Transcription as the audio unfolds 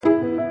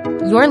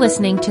You're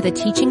listening to the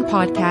teaching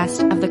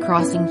podcast of The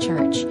Crossing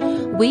Church.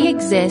 We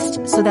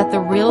exist so that the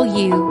real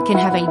you can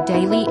have a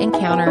daily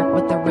encounter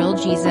with the real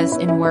Jesus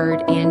in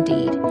word and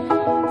deed.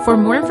 For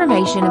more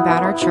information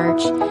about our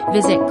church,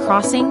 visit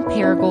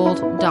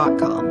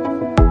crossingparagould.com.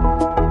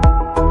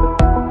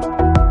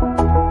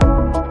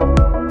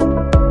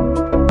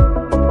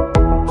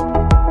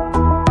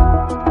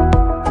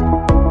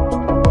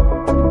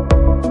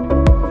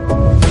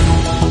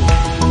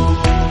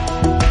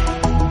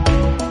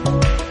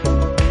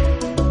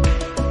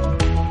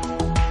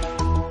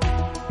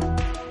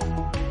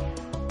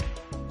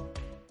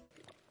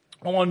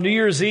 On New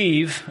Year's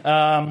Eve,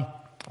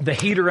 the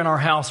heater in our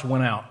house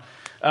went out.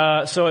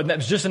 So that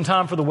was just in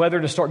time for the weather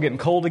to start getting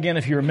cold again.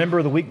 If you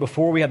remember, the week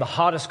before, we had the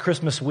hottest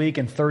Christmas week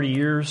in 30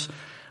 years.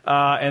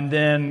 And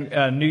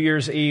then New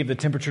Year's Eve, the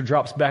temperature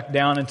drops back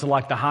down into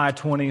like the high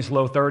 20s,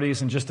 low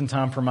 30s, and just in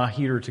time for my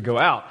heater to go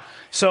out.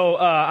 So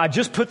I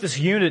just put this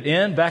unit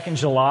in back in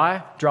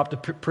July, dropped a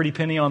pretty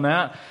penny on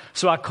that.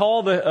 So I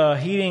called the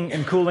heating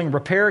and cooling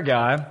repair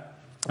guy.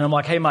 And I'm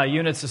like, hey, my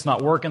unit's, it's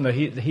not working. The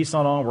heat's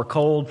not on. We're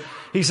cold.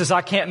 He says,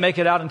 I can't make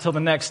it out until the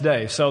next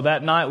day. So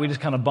that night, we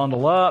just kind of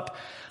bundle up.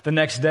 The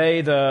next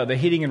day, the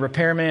heating and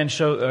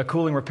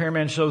cooling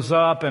repairman shows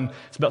up, and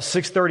it's about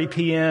 6:30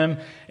 p.m.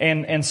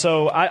 And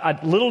so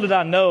I little did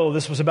I know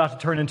this was about to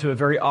turn into a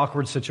very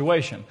awkward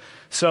situation.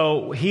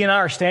 So he and I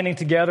are standing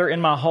together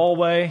in my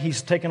hallway.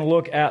 He's taking a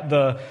look at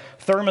the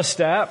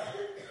thermostat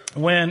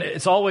when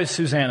it's always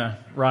Susanna,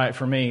 right,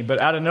 for me.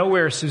 But out of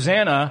nowhere,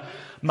 Susanna,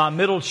 my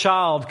middle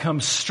child,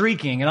 comes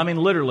streaking, and I mean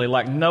literally,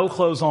 like no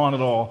clothes on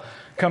at all,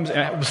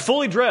 was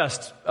fully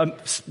dressed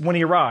when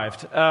he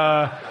arrived,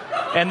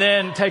 and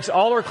then takes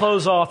all her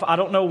clothes off, I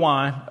don't know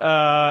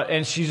why,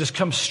 and she just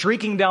comes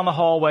streaking down the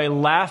hallway,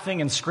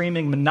 laughing and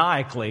screaming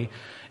maniacally.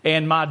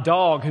 And my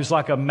dog, who's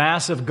like a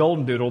massive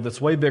golden doodle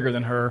that's way bigger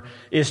than her,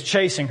 is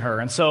chasing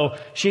her. And so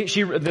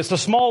it's a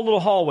small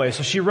little hallway,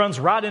 so she runs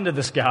right into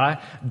this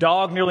guy.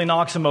 Dog nearly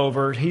knocks him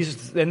over. He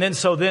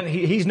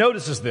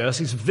notices this.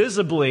 He's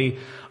visibly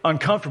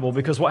uncomfortable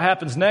because what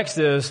happens next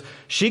is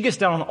she gets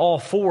down on all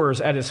fours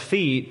at his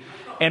feet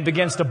and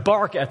begins to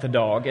bark at the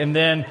dog. And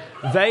then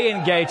they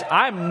engage.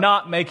 I'm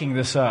not making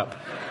this up.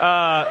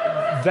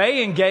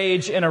 They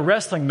engage in a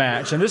wrestling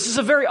match. And this is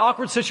a very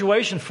awkward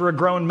situation for a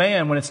grown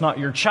man when it's not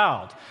your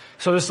child.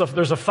 So there's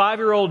a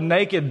 5-year-old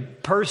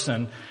naked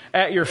person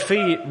at your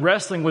feet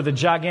wrestling with a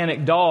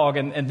gigantic dog.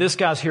 And this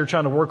guy's here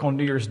trying to work on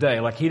New Year's Day.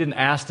 Like, he didn't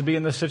ask to be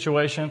in this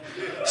situation.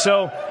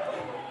 So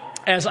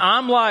as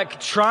I'm like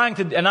trying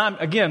to, and I'm,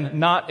 again,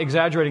 not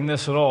exaggerating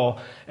this at all,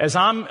 as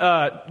I'm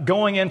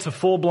going into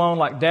full-blown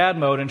like dad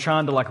mode and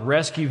trying to like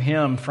rescue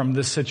him from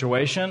this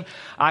situation,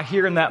 I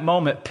hear in that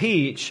moment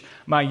Peach,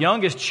 my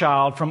youngest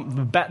child,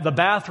 from the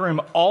bathroom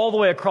all the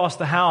way across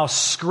the house,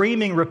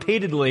 screaming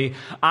repeatedly,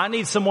 I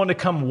need someone to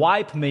come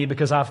wipe me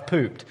because I've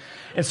pooped.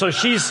 And so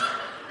she's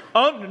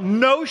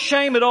no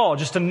shame at all,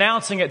 just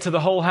announcing it to the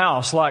whole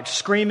house, like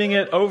screaming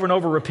it over and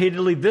over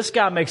repeatedly. This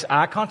guy makes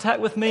eye contact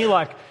with me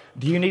like,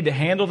 do you need to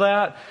handle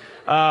that?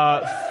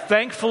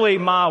 Thankfully,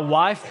 my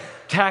wife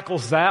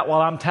tackles that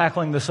while I'm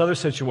tackling this other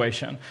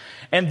situation.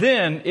 And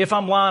then, if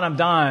I'm lying, I'm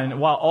dying.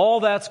 While all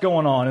that's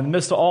going on, in the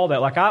midst of all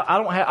that, like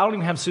I don't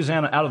even have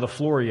Susanna out of the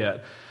floor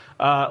yet.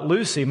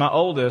 Lucy, my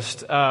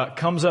oldest,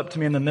 comes up to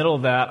me in the middle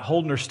of that,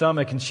 holding her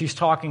stomach, and she's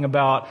talking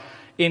about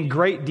in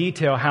great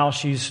detail how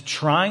she's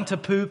trying to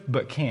poop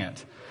but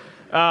can't.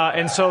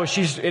 And so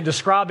she's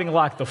describing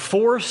like the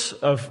force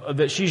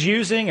that she's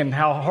using and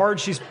how hard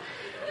she's.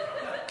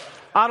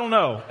 I don't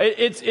know.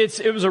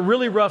 It was a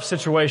really rough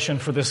situation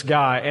for this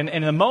guy. And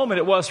in the moment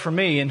it was for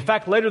me. In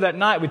fact, later that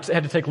night we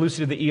had to take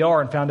Lucy to the ER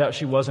and found out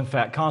she was in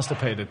fact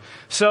constipated.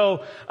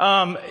 So,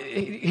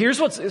 anyways,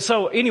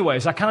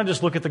 I kind of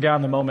just look at the guy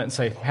in the moment and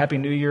say, Happy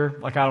New Year.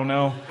 Like, I don't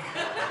know.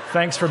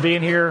 Thanks for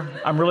being here.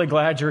 I'm really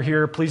glad you're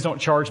here. Please don't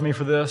charge me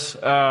for this.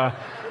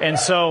 And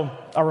so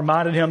I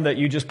reminded him that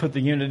you just put the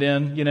unit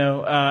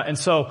in,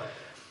 So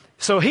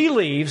he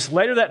leaves.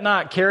 Later that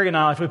night, Carrie and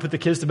I, after we put the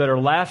kids to bed, are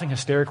laughing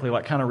hysterically,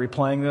 like kind of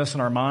replaying this in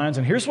our minds.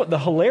 And here's what the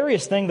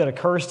hilarious thing that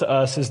occurs to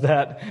us is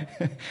that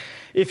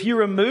if you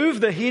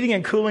remove the heating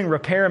and cooling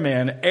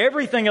repairman,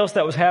 everything else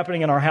that was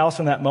happening in our house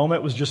in that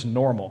moment was just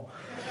normal.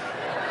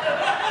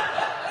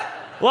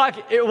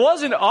 Like, it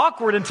wasn't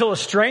awkward until a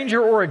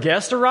stranger or a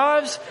guest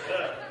arrives.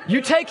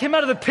 You take him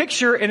out of the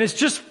picture and it's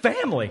just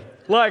family.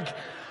 Like,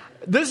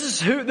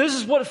 this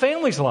is what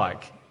family's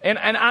like.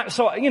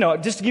 So,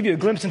 just to give you a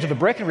glimpse into the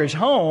Breckenridge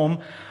home,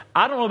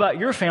 I don't know about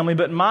your family,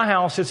 but in my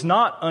house, it's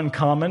not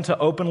uncommon to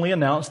openly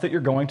announce that you're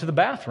going to the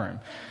bathroom.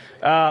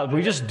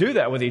 We just do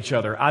that with each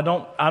other. I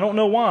don't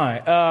know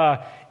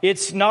why.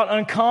 It's not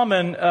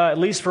uncommon, at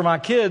least for my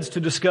kids, to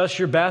discuss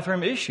your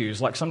bathroom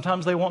issues. Like,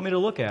 sometimes they want me to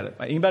look at it.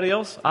 Anybody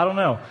else? I don't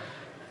know.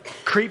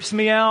 Creeps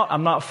me out.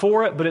 I'm not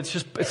for it, but it's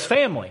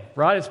family,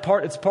 right? It's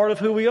part of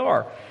who we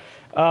are.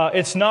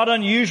 It's not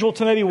unusual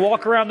to maybe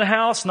walk around the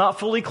house not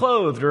fully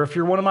clothed, or if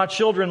you're one of my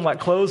children, like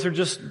clothes are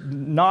just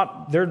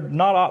they're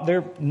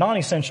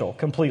non-essential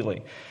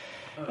completely.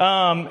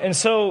 And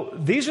so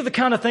these are the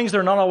kind of things that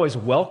are not always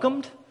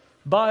welcomed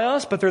by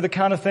us, but they're the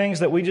kind of things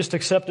that we just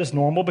accept as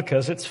normal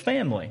because it's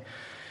family.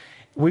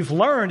 We've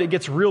learned it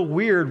gets real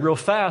weird real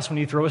fast when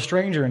you throw a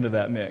stranger into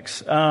that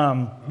mix.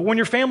 But when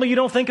you're family, you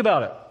don't think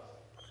about it,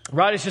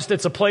 right?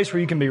 It's a place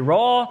where you can be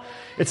raw.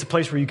 It's a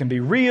place where you can be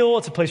real.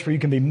 It's a place where you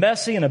can be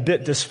messy and a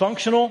bit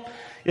dysfunctional.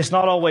 It's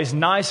not always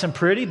nice and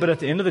pretty, but at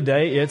the end of the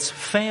day, it's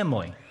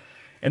family.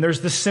 And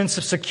there's this sense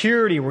of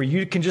security where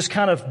you can just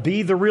kind of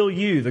be the real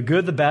you, the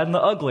good, the bad, and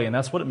the ugly. And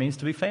that's what it means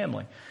to be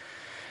family.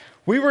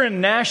 We were in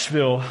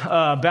Nashville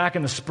back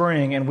in the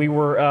spring, and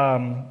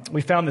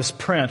we found this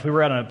print. We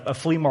were at a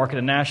flea market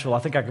in Nashville. I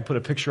think I could put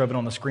a picture of it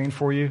on the screen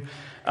for you.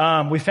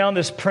 We found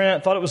this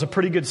print, thought it was a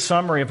pretty good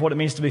summary of what it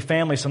means to be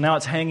family, so now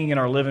it's hanging in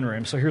our living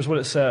room. So here's what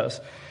it says.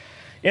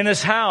 In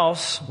this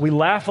house, we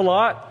laugh a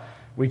lot,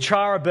 we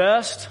try our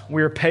best,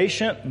 we are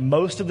patient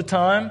most of the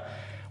time,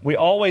 we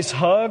always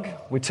hug,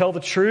 we tell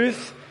the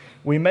truth,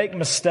 we make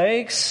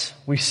mistakes,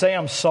 we say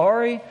I'm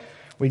sorry,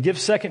 we give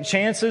second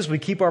chances. We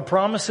keep our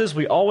promises.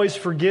 We always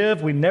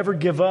forgive. We never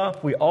give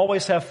up. We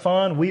always have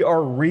fun. We are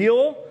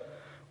real.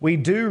 We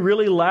do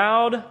really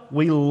loud.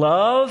 We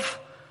love.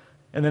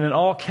 And then in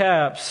all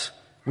caps,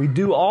 we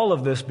do all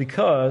of this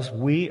because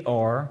we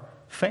are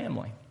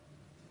family.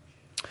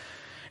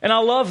 And I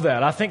love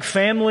that. I think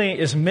family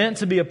is meant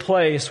to be a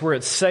place where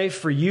it's safe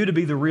for you to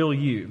be the real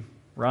you,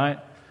 right?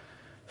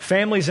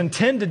 Family's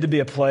intended to be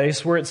a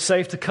place where it's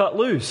safe to cut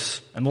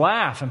loose and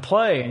laugh and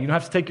play, and you don't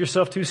have to take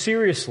yourself too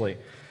seriously.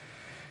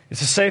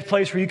 It's a safe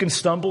place where you can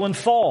stumble and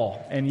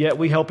fall, and yet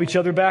we help each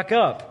other back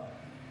up.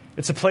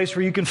 It's a place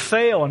where you can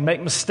fail and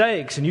make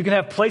mistakes, and you can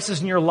have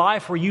places in your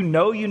life where you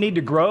know you need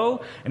to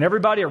grow, and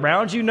everybody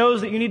around you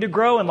knows that you need to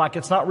grow, and like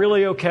it's not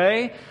really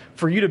okay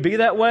for you to be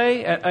that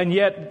way, and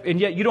yet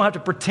you don't have to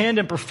pretend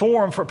and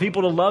perform for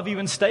people to love you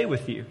and stay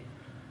with you.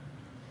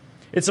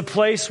 It's a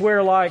place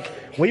where like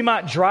we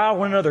might drive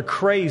one another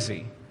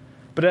crazy,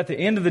 but at the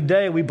end of the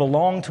day, we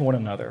belong to one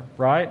another,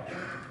 right?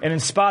 And in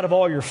spite of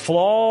all your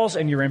flaws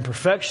and your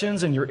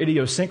imperfections and your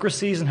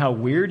idiosyncrasies and how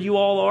weird you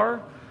all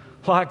are,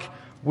 like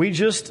we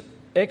just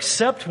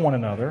accept one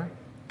another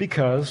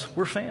because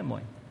we're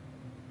family.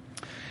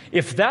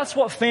 If that's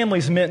what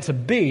family's meant to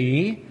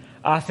be,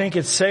 I think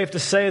it's safe to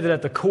say that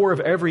at the core of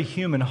every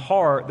human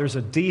heart, there's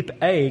a deep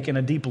ache and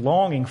a deep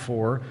longing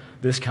for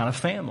this kind of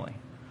family.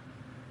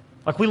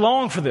 Like we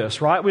long for this,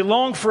 right? We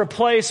long for a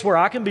place where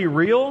I can be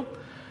real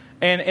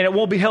and it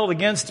won't be held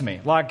against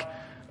me. Like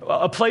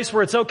a place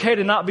where it's okay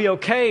to not be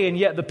okay, and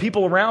yet the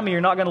people around me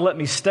are not going to let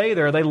me stay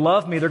there. They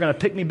love me. They're going to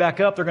pick me back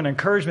up. They're going to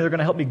encourage me. They're going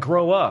to help me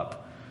grow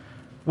up.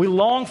 We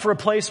long for a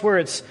place where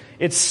it's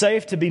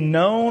safe to be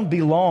known,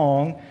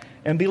 belong,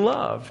 and be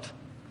loved.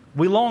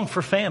 We long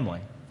for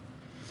family.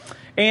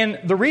 And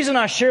the reason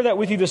I share that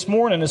with you this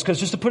morning is because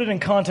just to put it in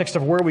context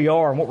of where we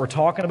are and what we're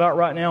talking about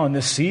right now in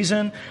this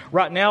season.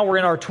 Right now we're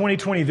in our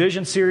 2020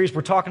 Vision series.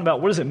 We're talking about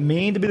what does it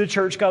mean to be the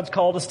church God's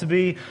called us to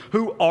be?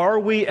 Who are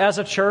we as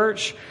a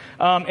church?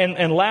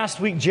 And last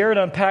week Jared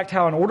unpacked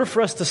how in order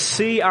for us to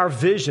see our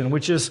vision,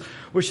 which is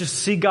to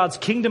see God's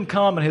kingdom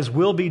come and His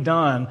will be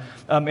done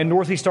in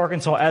Northeast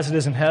Arkansas as it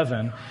is in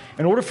heaven.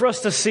 In order for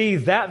us to see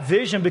that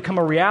vision become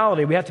a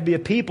reality, we have to be a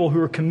people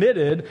who are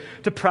committed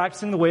to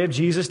practicing the way of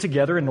Jesus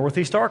together in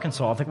Northeast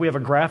Arkansas. I think we have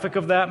a graphic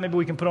of that. Maybe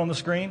we can put on the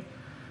screen.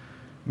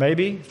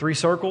 Maybe 3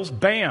 circles.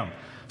 Bam.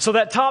 So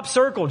that top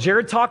circle,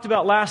 Jared talked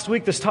about last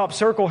week, this top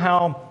circle,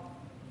 how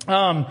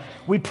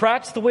we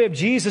practice the way of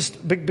Jesus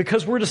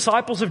because we're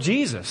disciples of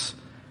Jesus.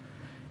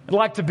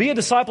 Like to be a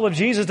disciple of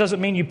Jesus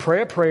doesn't mean you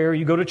pray a prayer,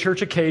 you go to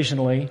church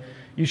occasionally,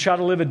 you try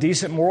to live a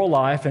decent moral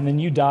life, and then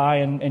you die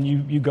and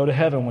you go to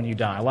heaven when you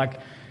die. Like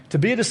to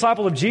be a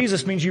disciple of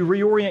Jesus means you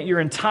reorient your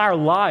entire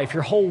life,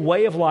 your whole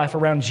way of life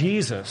around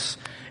Jesus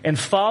and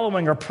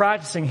following or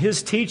practicing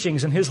His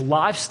teachings and His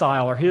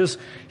lifestyle or His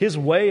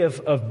way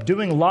of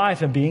doing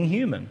life and being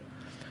human.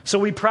 So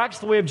we practice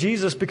the way of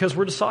Jesus because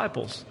we're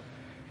disciples.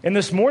 And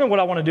this morning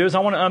what I want to do is I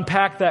want to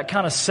unpack that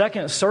kind of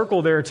second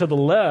circle there to the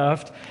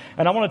left.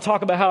 And I want to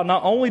talk about how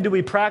not only do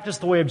we practice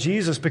the way of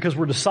Jesus because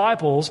we're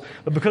disciples,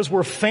 but because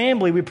we're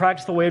family, we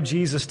practice the way of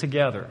Jesus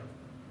together.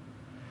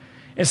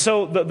 And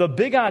so the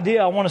big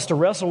idea I want us to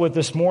wrestle with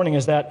this morning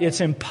is that it's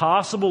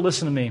impossible,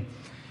 listen to me,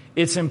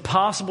 it's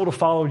impossible to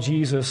follow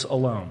Jesus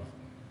alone.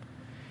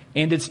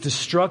 And it's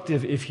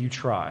destructive if you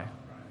try.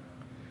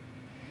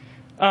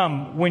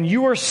 When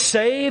you are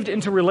saved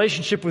into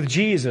relationship with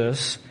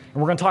Jesus,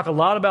 and we're going to talk a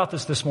lot about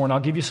this morning.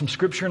 I'll give you some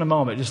scripture in a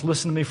moment. Just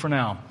listen to me for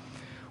now.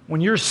 When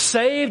you're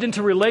saved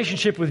into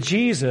relationship with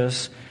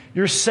Jesus,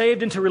 you're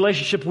saved into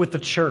relationship with the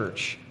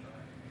church.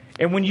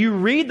 And when you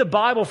read the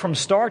Bible from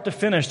start to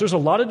finish, there's a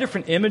lot of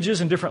different images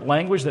and different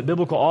language that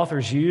biblical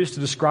authors use to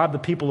describe the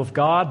people of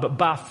God. But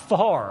by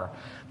far,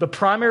 the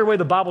primary way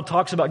the Bible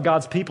talks about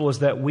God's people is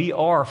that we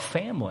are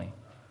family.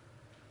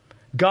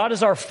 God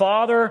is our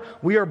Father.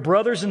 We are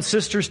brothers and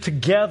sisters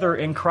together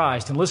in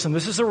Christ. And listen,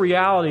 this is a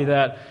reality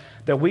that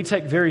we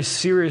take very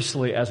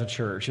seriously as a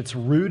church. It's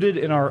rooted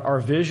in our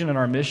vision and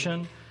our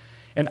mission.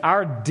 And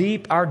our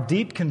deep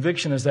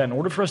conviction is that in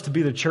order for us to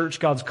be the church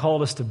God's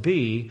called us to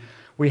be,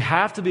 We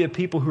have to be a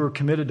people who are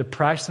committed to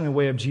practicing the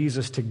way of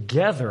Jesus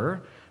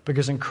together,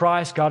 because in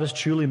Christ, God has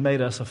truly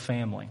made us a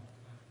family.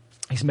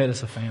 He's made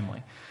us a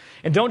family.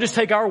 And don't just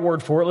take our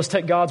word for it. Let's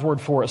take God's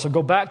word for it. So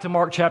go back to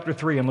Mark chapter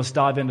 3 and let's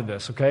dive into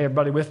this. Okay,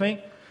 everybody with me?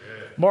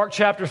 Yeah. Mark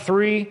chapter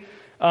 3,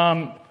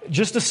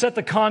 just to set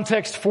the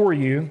context for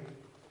you,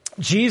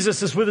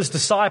 Jesus is with his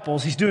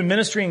disciples. He's doing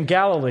ministry in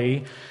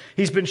Galilee.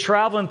 He's been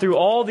traveling through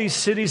all these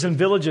cities and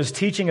villages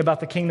teaching about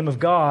the kingdom of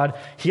God,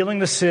 healing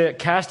the sick,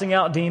 casting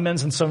out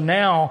demons. And so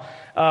now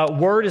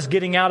word is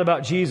getting out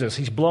about Jesus.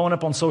 He's blowing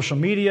up on social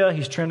media.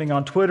 He's trending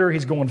on Twitter.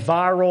 He's going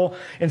viral.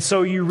 And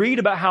so you read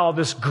about how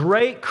this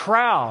great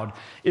crowd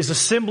is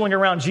assembling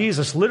around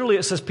Jesus. Literally,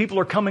 it says people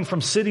are coming from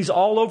cities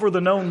all over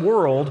the known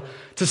world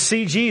to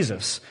see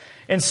Jesus.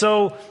 And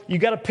so you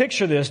got to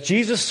picture this.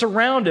 Jesus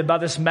surrounded by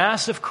this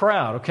massive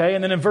crowd, okay?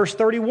 And then in verse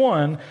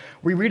 31,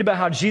 we read about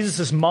how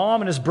Jesus'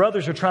 mom and his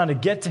brothers are trying to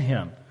get to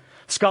him.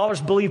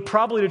 Scholars believe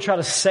probably to try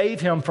to save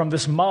him from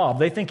this mob.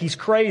 They think he's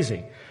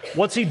crazy.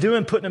 What's he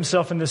doing putting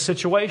himself in this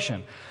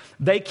situation?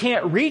 They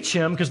can't reach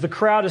him because the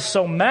crowd is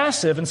so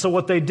massive. And so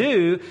what they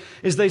do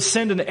is they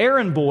send an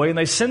errand boy and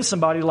they send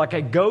somebody like,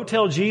 hey, go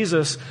tell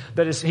Jesus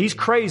that he's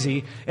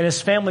crazy and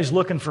his family's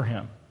looking for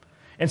him.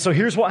 And so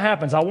here's what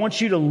happens. I want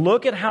you to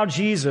look at how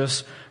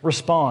Jesus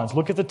responds.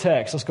 Look at the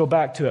text. Let's go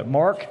back to it.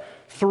 Mark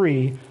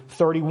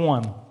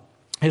 3:31.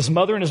 His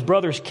mother and his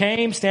brothers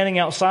came, standing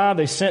outside.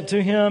 They sent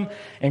to him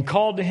and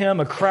called to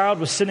him. A crowd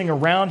was sitting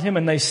around him,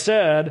 and they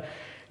said,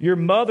 your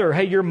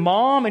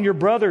mom and your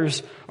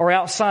brothers are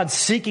outside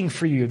seeking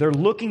for you. They're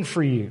looking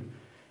for you.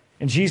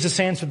 And Jesus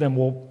answered them,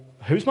 well,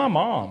 who's my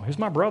mom? Who's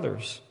my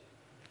brothers?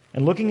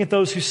 And looking at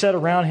those who sat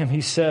around him,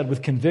 he said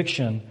with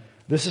conviction,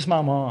 this is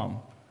my mom.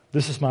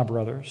 This is my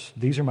brothers.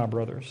 These are my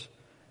brothers.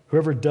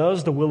 Whoever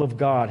does the will of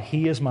God,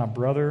 he is my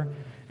brother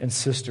and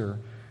sister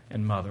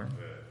and mother.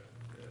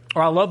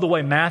 Or I love the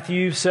way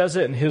Matthew says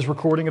it in his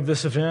recording of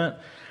this event.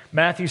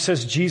 Matthew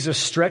says Jesus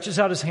stretches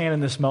out his hand in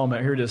this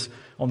moment. Here it is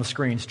on the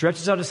screen.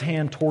 Stretches out his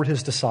hand toward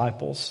his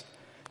disciples.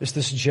 It's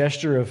this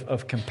gesture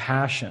of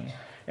compassion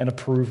and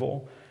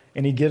approval.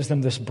 And he gives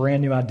them this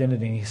brand new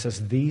identity. And he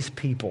says, these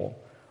people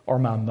are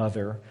my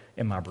mother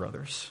and my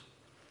brothers.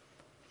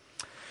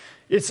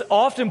 It's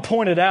often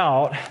pointed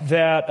out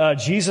that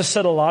Jesus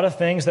said a lot of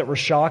things that were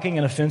shocking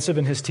and offensive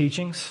in his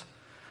teachings.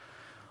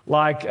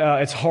 Like,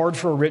 it's hard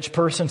for a rich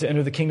person to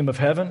enter the kingdom of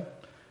heaven.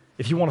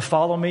 If you want to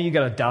follow me, you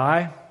got to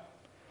die.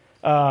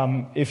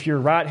 If your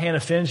right hand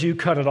offends you,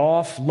 cut it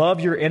off.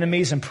 Love your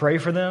enemies and pray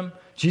for them.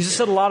 Jesus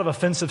said a lot of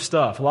offensive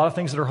stuff, a lot of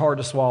things that are hard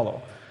to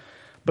swallow.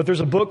 But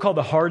there's a book called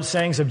The Hard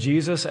Sayings of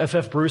Jesus.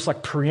 F.F. Bruce,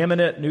 like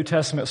preeminent New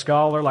Testament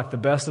scholar, like the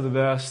best of the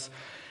best.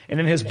 And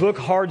in his book,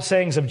 Hard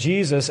Sayings of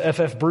Jesus,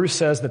 F.F. Bruce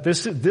says that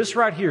this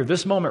right here,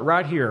 this moment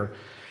right here,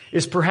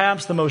 is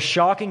perhaps the most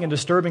shocking and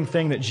disturbing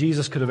thing that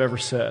Jesus could have ever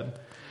said.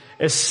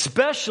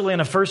 Especially in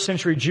a first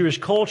century Jewish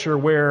culture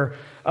where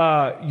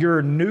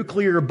your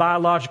nuclear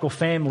biological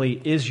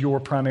family is your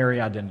primary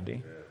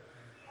identity.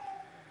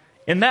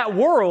 In that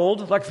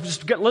world,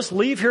 let's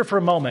leave here for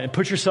a moment and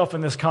put yourself in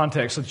this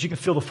context so that you can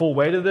feel the full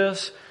weight of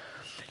this.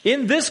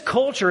 In this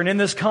culture and in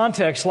this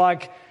context,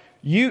 like,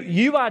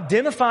 you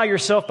identify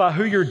yourself by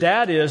who your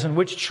dad is and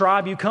which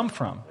tribe you come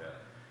from.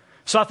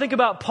 So I think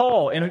about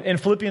Paul in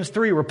Philippians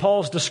 3, where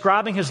Paul's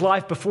describing his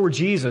life before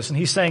Jesus. And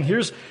he's saying,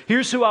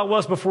 here's who I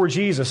was before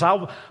Jesus.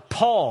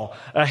 Paul,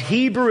 a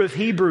Hebrew of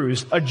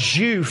Hebrews, a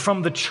Jew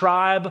from the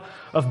tribe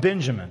of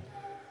Benjamin.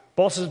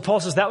 Paul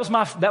says that was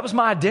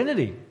my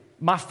identity.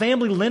 My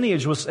family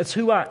lineage that's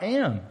who I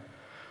am.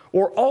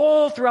 Or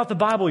all throughout the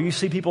Bible, you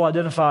see people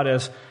identified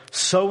as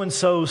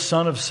so-and-so,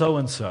 son of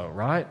so-and-so,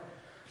 right?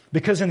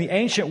 Because in the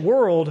ancient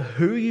world,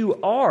 who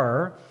you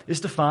are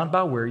is defined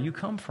by where you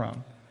come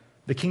from.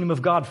 The kingdom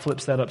of God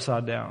flips that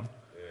upside down.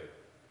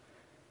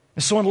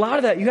 And so in a lot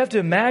of that, you have to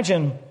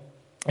imagine,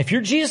 if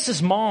you're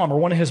Jesus' mom or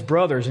one of his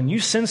brothers and you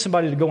send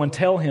somebody to go and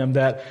tell him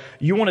that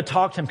you want to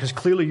talk to him because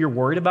clearly you're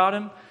worried about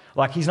him,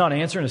 like he's not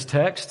answering his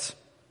texts,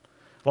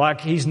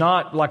 like he's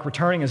not like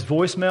returning his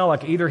voicemail,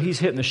 like either he's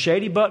hitting the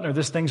shady button or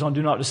this thing's on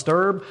do not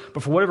disturb,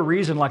 but for whatever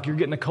reason, like you're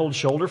getting a cold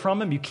shoulder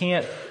from him,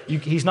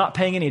 he's not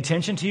paying any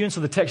attention to you. And so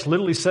the text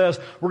literally says,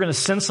 we're going to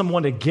send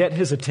someone to get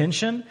his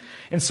attention.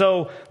 And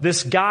so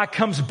this guy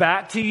comes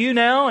back to you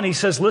now and he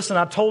says, listen,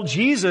 I told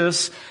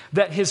Jesus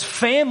that his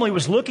family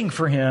was looking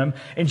for him.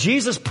 And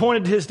Jesus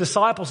pointed to his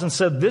disciples and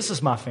said, this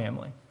is my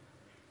family.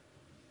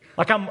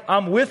 Like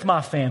I'm with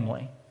my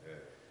family.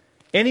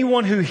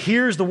 Anyone who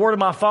hears the word of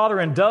my Father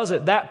and does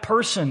it, that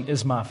person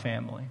is my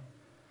family.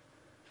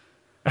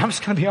 And I'm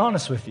just going to be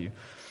honest with you.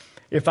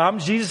 If I'm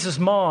Jesus'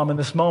 mom in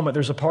this moment,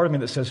 there's a part of me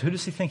that says, who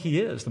does he think he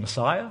is? The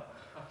Messiah?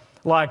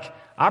 Like,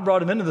 I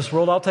brought him into this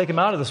world, I'll take him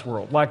out of this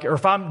world. Like, or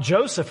if I'm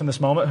Joseph in this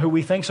moment, who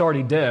we think's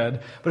already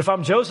dead, but if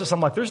I'm Joseph, I'm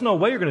like, there's no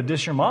way you're going to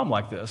dish your mom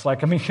like this.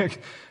 Like, I mean,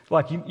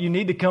 like you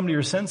need to come to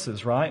your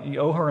senses, right?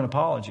 You owe her an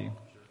apology.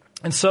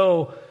 And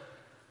so,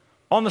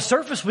 on the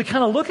surface, we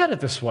kind of look at it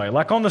this way.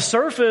 Like on the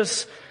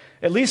surface,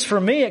 at least for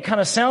me, it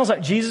kind of sounds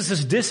like Jesus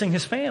is dissing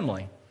his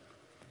family.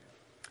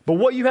 But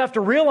what you have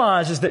to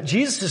realize is that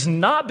Jesus is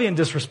not being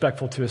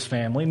disrespectful to his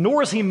family,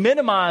 nor is he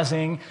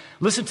minimizing,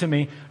 listen to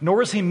me,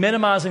 nor is he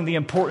minimizing the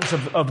importance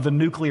of the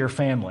nuclear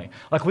family.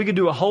 Like we could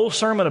do a whole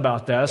sermon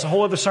about that. It's a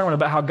whole other sermon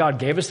about how God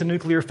gave us the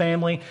nuclear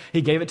family.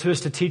 He gave it to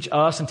us to teach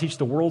us and teach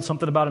the world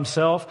something about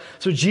himself.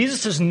 So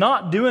Jesus is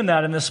not doing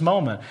that in this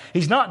moment.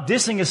 He's not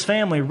dissing his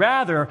family.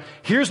 Rather,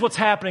 here's what's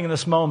happening in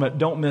this moment.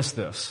 Don't miss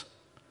this.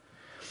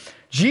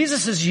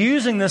 Jesus is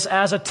using this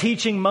as a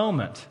teaching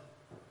moment.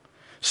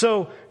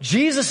 So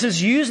Jesus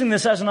is using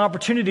this as an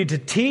opportunity to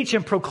teach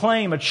and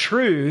proclaim a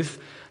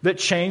truth that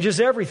changes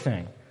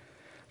everything.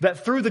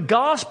 That through the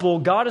gospel,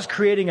 God is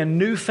creating a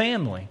new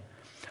family.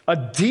 A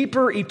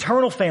deeper,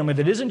 eternal family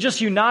that isn't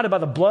just united by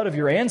the blood of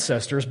your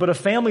ancestors, but a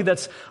family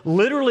that's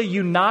literally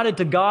united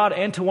to God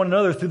and to one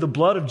another through the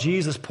blood of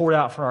Jesus poured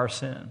out for our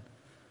sin.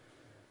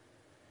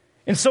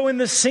 And so in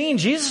this scene,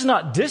 Jesus is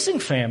not dissing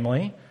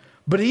family,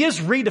 but he is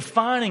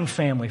redefining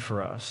family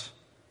for us.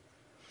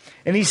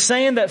 And he's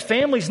saying that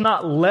family's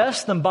not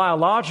less than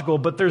biological,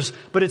 but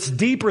it's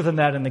deeper than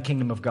that in the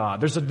kingdom of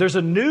God. There's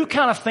a new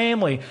kind of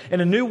family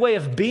and a new way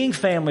of being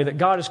family that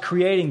God is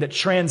creating that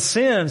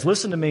transcends,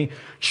 listen to me,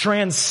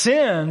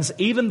 transcends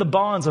even the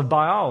bonds of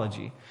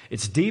biology.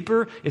 It's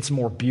deeper, it's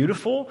more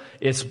beautiful,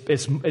 it's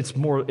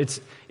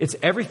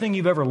everything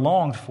you've ever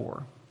longed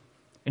for.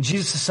 And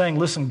Jesus is saying,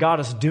 listen, God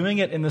is doing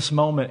it in this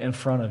moment in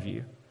front of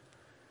you.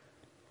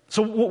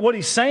 So what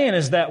he's saying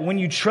is that when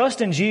you trust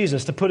in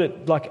Jesus, to put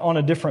it like on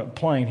a different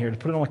plane here, to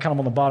put it on kind of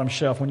on the bottom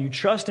shelf, when you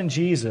trust in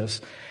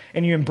Jesus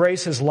and you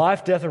embrace his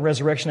life, death, and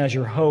resurrection as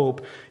your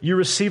hope, you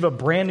receive a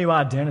brand new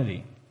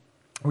identity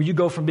where you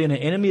go from being an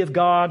enemy of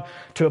God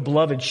to a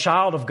beloved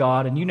child of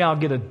God, and you now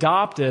get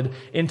adopted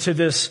into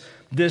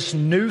this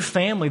new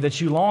family that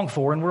you long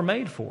for and were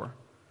made for.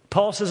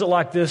 Paul says it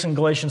like this in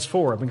Galatians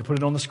 4. We can put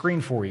it on the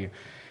screen for you.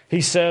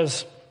 He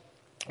says,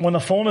 when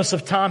the fullness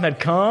of time had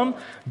come,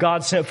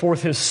 God sent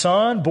forth his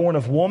Son, born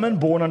of woman,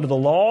 born under the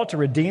law, to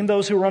redeem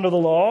those who were under the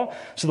law,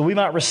 so that we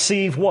might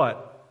receive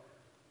what?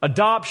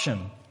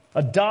 Adoption.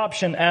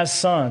 Adoption as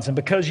sons. And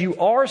because you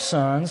are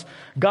sons,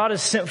 God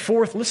has sent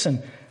forth,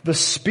 listen, the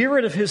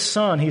Spirit of his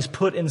Son he's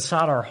put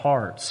inside our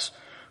hearts,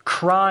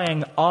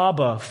 crying,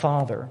 Abba,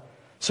 Father.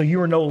 So you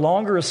are no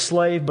longer a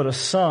slave, but a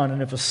son.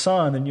 And if a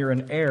son, then you're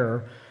an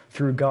heir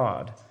through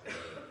God.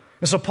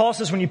 And so Paul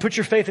says when you put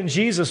your faith in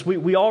Jesus,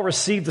 we all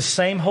receive the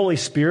same Holy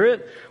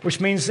Spirit, which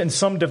means in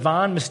some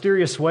divine,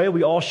 mysterious way,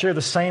 we all share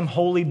the same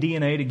holy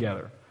DNA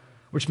together,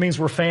 which means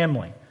we're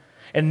family.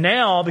 And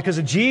now, because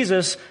of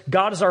Jesus,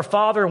 God is our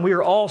Father and we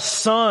are all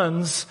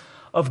sons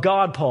of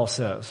God, Paul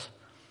says.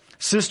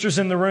 Sisters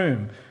in the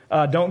room,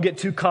 don't get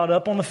too caught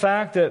up on the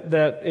fact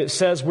that it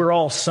says we're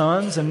all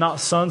sons and not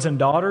sons and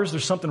daughters.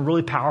 There's something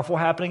really powerful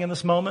happening in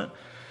this moment.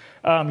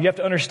 You have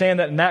to understand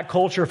that in that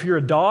culture, if you're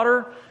a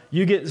daughter,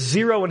 you get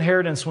zero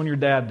inheritance when your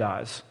dad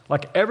dies.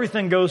 Like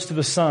everything goes to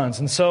the sons.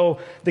 And so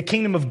the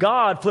kingdom of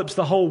God flips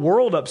the whole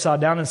world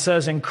upside down and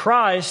says, in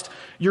Christ,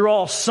 you're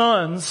all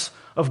sons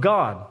of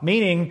God.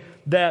 Meaning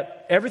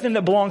that everything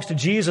that belongs to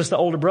Jesus, the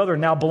older brother,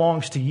 now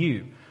belongs to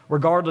you.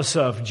 Regardless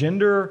of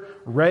gender,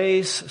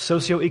 race,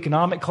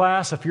 socioeconomic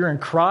class, if you're in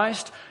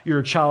Christ, you're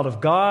a child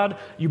of God,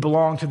 you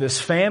belong to this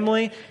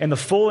family, and the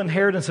full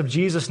inheritance of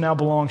Jesus now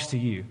belongs to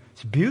you.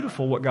 It's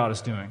beautiful what God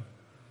is doing.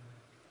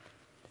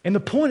 And the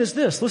point is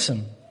this,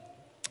 listen,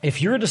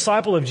 if you're a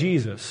disciple of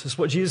Jesus, this is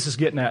what Jesus is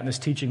getting at in this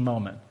teaching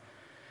moment.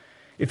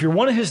 If you're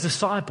one of his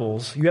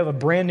disciples, you have a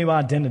brand new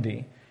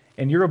identity,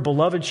 and you're a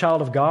beloved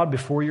child of God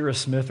before you're a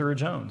Smith or a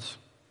Jones,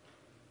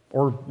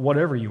 or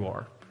whatever you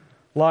are.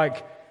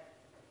 Like,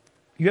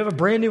 you have a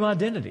brand new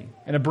identity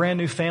and a brand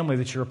new family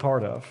that you're a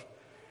part of.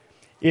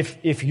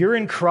 If you're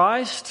in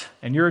Christ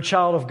and you're a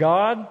child of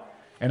God,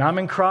 and I'm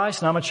in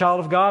Christ and I'm a child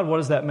of God, what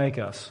does that make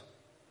us?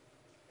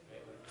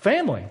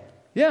 Family.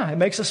 Yeah, it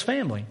makes us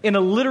family. In a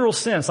literal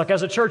sense, like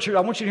as a church, I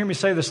want you to hear me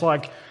say this,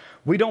 like,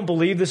 we don't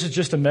believe this is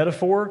just a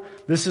metaphor.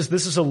 This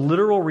is a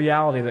literal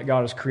reality that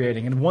God is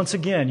creating. And once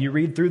again, you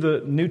read through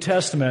the New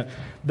Testament,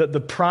 that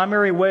the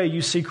primary way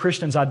you see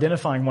Christians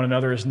identifying one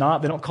another is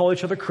not, they don't call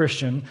each other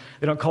Christian,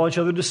 they don't call each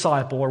other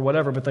disciple or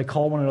whatever, but they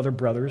call one another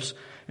brothers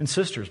and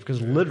sisters,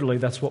 because literally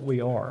that's what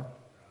we are.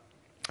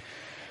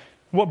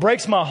 What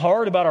breaks my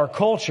heart about our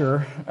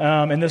culture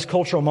in this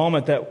cultural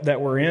moment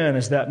that we're in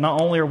is that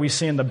not only are we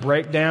seeing the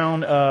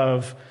breakdown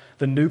of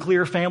the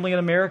nuclear family in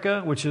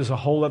America, which is a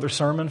whole other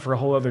sermon for a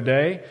whole other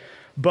day,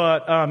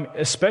 but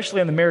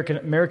especially in the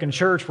American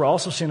church, we're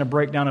also seeing a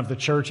breakdown of the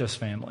church as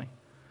family.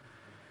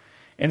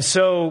 And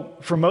so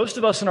for most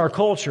of us in our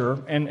culture,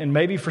 and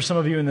maybe for some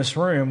of you in this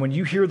room, when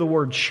you hear the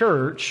word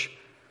church,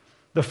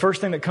 the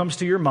first thing that comes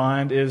to your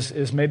mind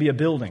is maybe a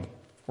building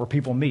where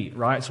people meet,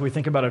 right? So we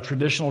think about a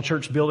traditional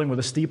church building with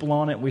a steeple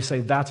on it. We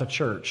say that's a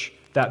church.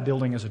 That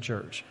building is a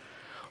church.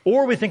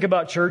 Or we think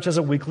about church as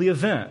a weekly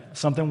event,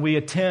 something we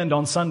attend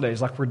on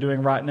Sundays like we're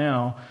doing right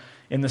now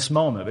in this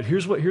moment. But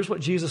here's what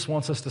Jesus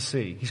wants us to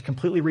see. He's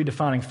completely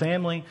redefining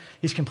family.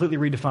 He's completely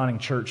redefining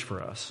church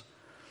for us.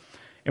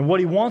 And what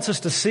he wants us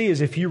to see is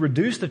if you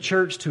reduce the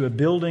church to a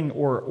building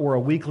or a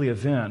weekly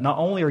event, not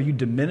only are you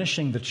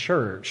diminishing the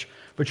church,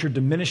 but you're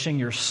diminishing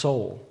your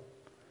soul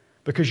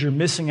because you're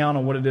missing out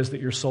on what it is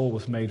that your soul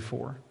was made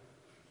for.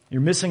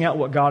 You're missing out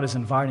what God is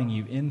inviting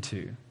you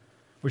into,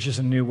 which is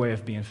a new way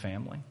of being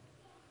family.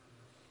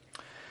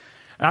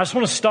 And I just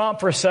want to stop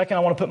for a second. I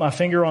want to put my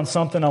finger on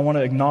something. I want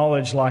to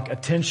acknowledge like a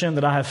tension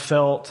that I have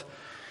felt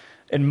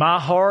in my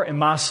heart and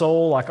my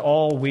soul like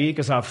all week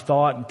as I've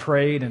thought and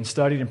prayed and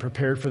studied and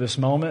prepared for this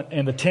moment.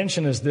 And the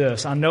tension is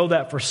this. I know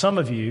that for some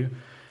of you,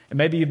 and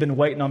maybe you've been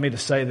waiting on me to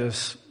say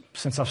this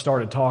since I've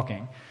started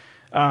talking.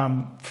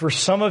 For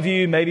some of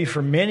you, maybe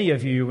for many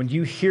of you, when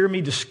you hear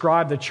me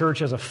describe the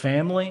church as a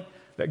family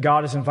that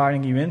God is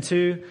inviting you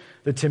into,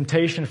 the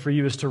temptation for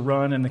you is to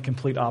run in the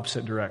complete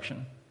opposite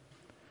direction.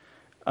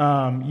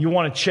 You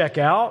want to check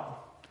out.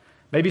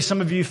 Maybe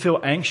some of you feel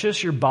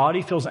anxious. Your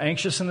body feels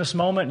anxious in this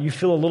moment. You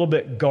feel a little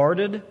bit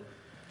guarded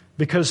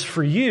because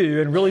for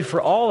you, and really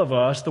for all of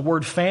us, the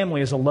word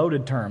family is a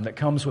loaded term that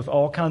comes with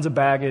all kinds of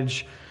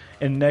baggage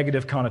and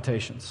negative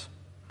connotations.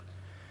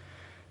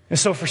 And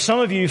so for some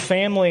of you,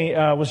 family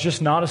was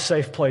just not a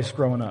safe place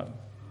growing up.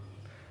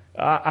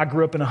 I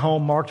grew up in a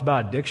home marked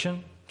by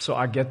addiction, so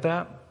I get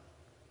that.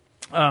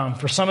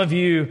 For some of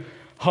you,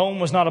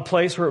 home was not a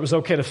place where it was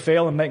okay to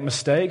fail and make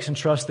mistakes and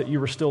trust that you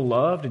were still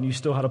loved and you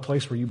still had a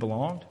place where you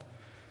belonged.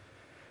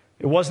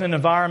 It wasn't an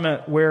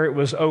environment where it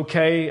was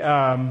okay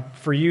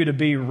for you to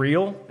be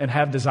real and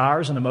have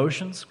desires and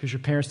emotions because your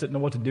parents didn't know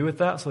what to do with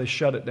that, so they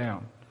shut it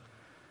down.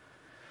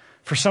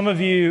 For some of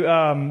you,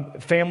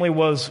 family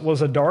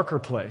was a darker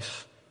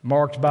place,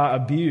 marked by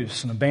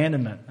abuse and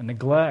abandonment and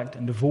neglect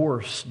and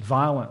divorce and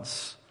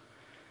violence.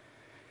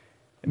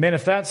 And man,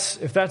 if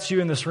that's you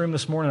in this room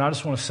this morning, I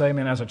just want to say,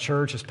 man, as a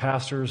church, as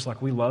pastors,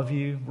 like we love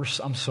you.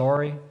 I'm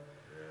sorry.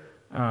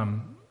 I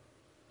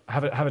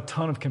have a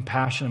ton of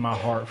compassion in my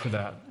heart for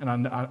that,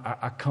 and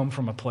I come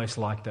from a place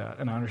like that,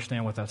 and I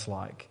understand what that's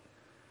like.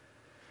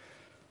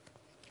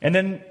 And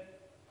then,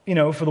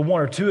 for the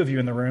one or two of you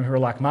in the room who are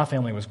like, my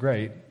family was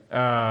great.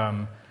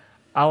 I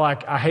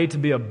hate to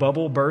be a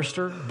bubble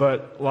burster,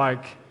 but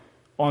like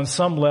on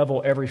some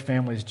level, every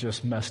family is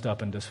just messed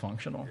up and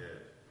dysfunctional.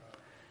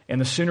 And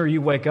the sooner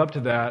you wake up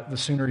to that, the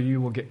sooner you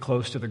will get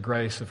close to the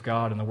grace of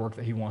God and the work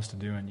that He wants to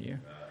do in you.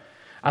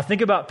 I think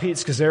about Pete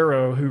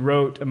Scazzero, who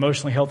wrote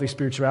Emotionally Healthy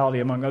Spirituality,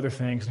 among other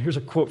things. And here's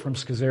a quote from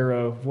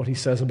Scazzero, what he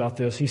says about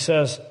this. He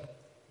says,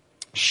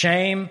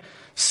 "Shame,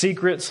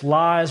 secrets,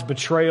 lies,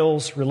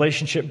 betrayals,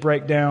 relationship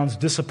breakdowns,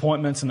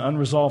 disappointments, and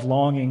unresolved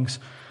longings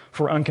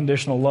for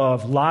unconditional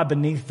love lie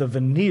beneath the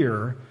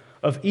veneer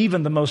of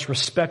even the most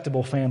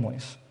respectable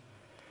families."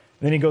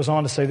 Then he goes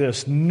on to say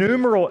this: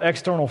 "Numerous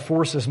external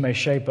forces may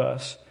shape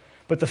us,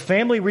 but the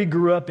family we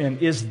grew up in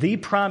is the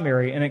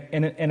primary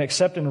and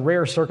except in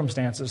rare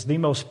circumstances, the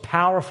most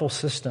powerful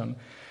system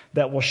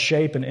that will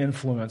shape and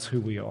influence who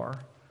we are."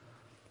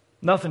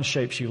 Nothing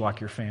shapes you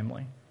like your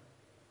family.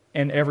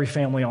 And every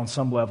family on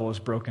some level is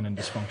broken and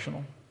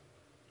dysfunctional.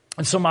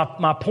 And so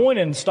my point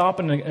in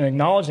stopping and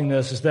acknowledging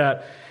this is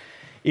that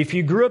if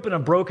you grew up in a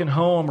broken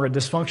home or a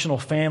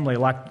dysfunctional family,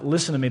 like,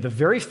 listen to me, the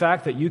very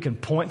fact that you can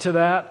point to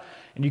that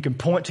and you can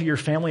point to your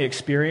family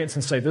experience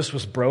and say, this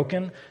was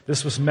broken,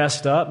 this was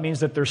messed up, means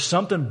that there's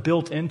something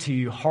built into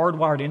you,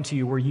 hardwired into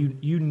you, where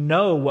you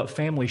know what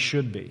family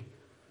should be.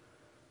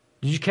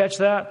 Did you catch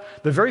that?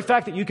 The very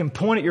fact that you can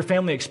point at your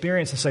family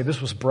experience and say,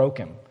 this was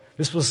broken,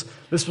 this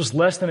was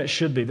less than it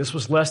should be, this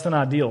was less than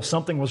ideal,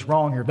 something was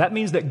wrong here. That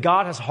means that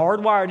God has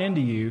hardwired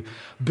into you,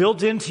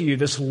 built into you,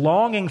 this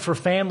longing for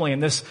family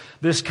and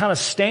this kind of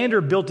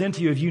standard built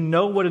into you if you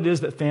know what it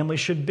is that family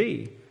should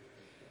be.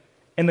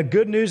 And the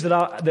good news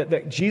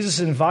that Jesus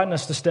is inviting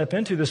us to step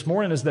into this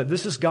morning is that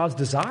this is God's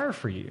desire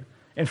for you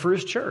and for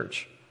His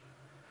church.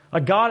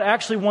 Like, God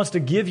actually wants to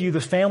give you the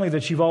family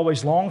that you've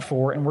always longed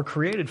for and were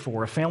created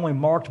for, a family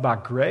marked by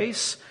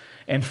grace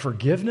and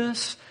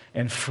forgiveness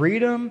and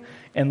freedom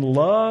and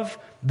love.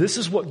 This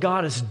is what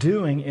God is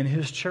doing in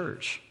His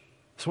church.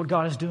 It's what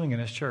God is doing in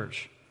His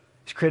church.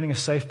 He's creating a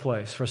safe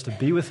place for us to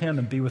be with Him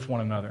and be with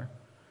one another.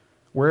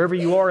 Wherever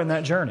you are in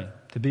that journey,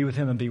 to be with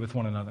Him and be with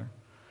one another.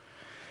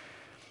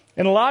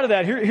 And a lot of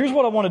that, here's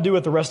what I want to do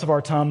with the rest of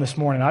our time this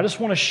morning. I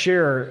just want to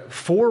share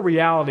 4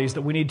 realities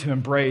that we need to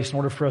embrace in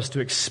order for us to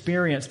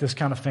experience this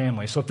kind of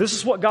family. So if this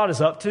is what God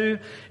is up to,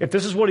 if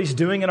this is what He's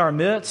doing in our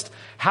midst,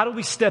 how do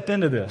we step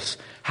into this?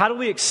 How do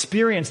we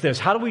experience this?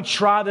 How do we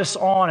try this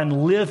on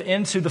and live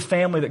into the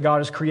family that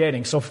God is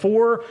creating? So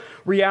 4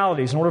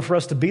 realities in order for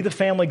us to be the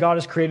family God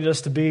has created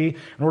us to be,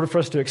 in order for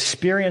us to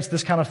experience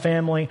this kind of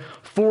family,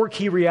 4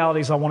 key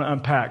realities I want to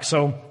unpack.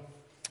 So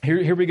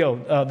Here we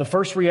go. The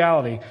first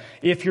reality,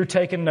 if you're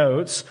taking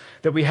notes,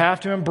 that we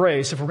have to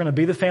embrace if we're going to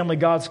be the family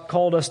God's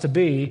called us to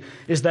be,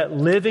 is that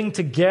living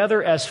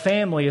together as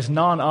family is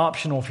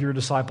non-optional if you're a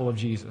disciple of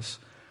Jesus.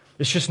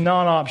 It's just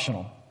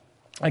non-optional.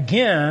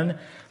 Again,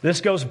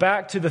 this goes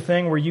back to the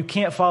thing where you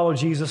can't follow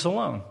Jesus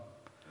alone.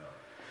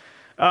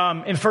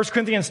 In 1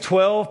 Corinthians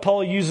 12,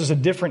 Paul uses a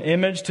different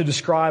image to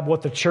describe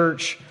what the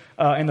church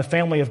in the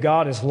family of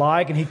God is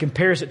like, and he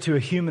compares it to a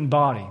human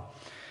body.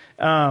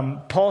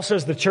 Paul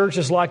says the church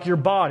is like your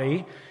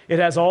body. It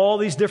has all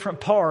these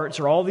different parts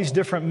or all these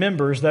different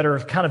members that are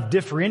kind of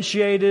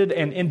differentiated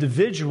and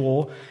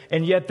individual,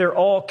 and yet they're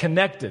all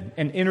connected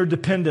and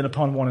interdependent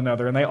upon one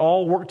another. And they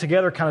all work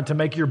together kind of to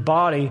make your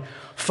body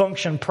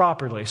function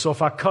properly. So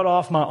if I cut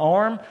off my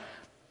arm,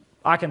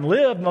 I can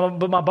live,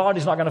 but my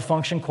body's not going to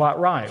function quite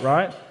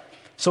right?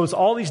 So it's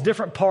all these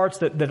different parts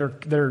that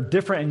are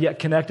different and yet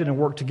connected and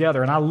work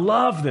together. And I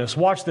love this.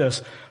 Watch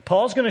this.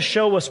 Paul's going to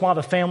show us why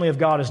the family of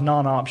God is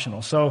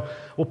non-optional. So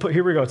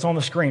here we go. It's on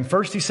the screen.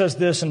 First, he says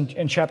this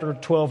in chapter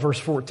 12, verse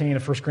 14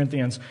 of 1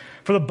 Corinthians.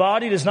 For the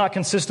body does not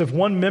consist of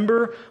one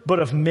member, but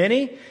of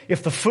many.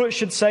 If the foot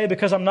should say,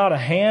 because I'm not a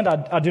hand,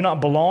 I do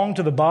not belong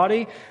to the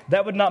body,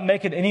 that would not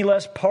make it any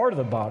less part of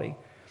the body.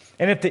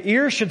 And if the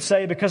ear should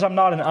say, because I'm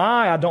not an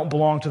eye, I don't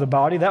belong to the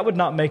body, that would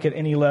not make it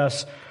any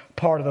less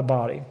part of the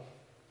body.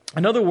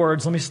 In other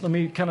words, let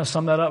me kind of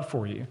sum that up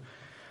for you.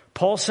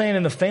 Paul's saying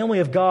in the family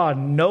of God,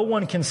 no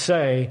one can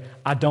say,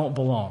 I don't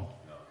belong.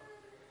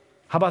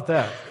 How about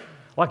that?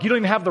 Like you don't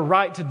even have the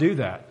right to do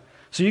that.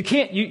 So you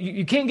can't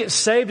get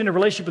saved in a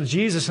relationship with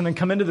Jesus and then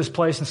come into this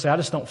place and say, I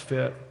just don't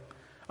fit.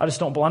 I just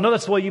don't belong. I know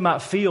that's the way you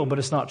might feel, but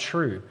it's not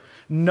true.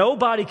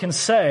 Nobody can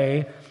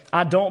say,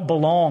 I don't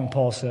belong,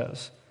 Paul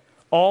says.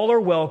 All are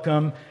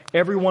welcome.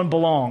 Everyone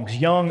belongs.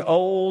 Young,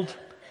 old,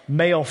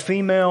 male,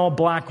 female,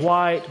 black,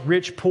 white,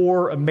 rich,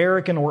 poor,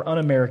 American or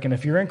un-American.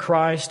 If you're in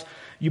Christ,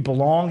 you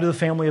belong to the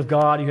family of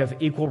God. You have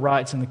equal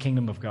rights in the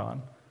kingdom of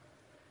God.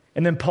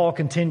 And then Paul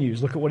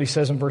continues. Look at what he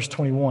says in verse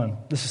 21.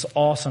 This is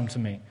awesome to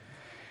me.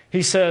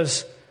 He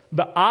says,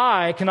 the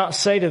eye cannot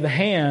say to the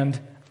hand,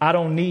 I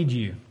don't need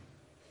you.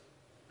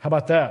 How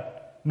about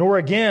that? Nor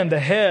again the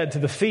head to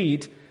the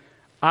feet,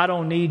 I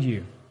don't need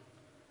you.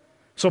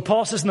 So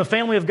Paul says in the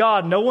family of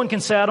God, no one can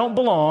say I don't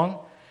belong,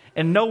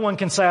 and no one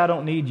can say I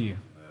don't need you.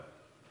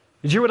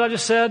 Did you hear what I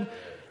just said?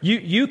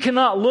 You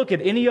cannot look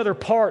at any other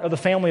part of the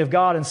family of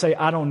God and say,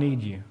 I don't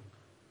need you.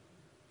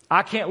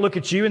 I can't look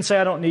at you and say,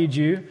 I don't need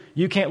you.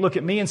 You can't look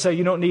at me and say,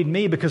 you don't need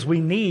me, because we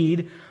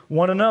need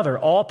one another.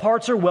 All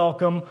parts are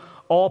welcome.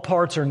 All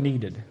parts are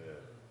needed.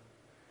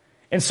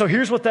 And so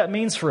here's what that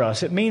means for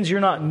us. It means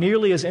you're not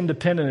nearly as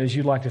independent as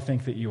you'd like to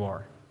think that you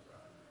are.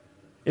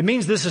 It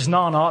means this is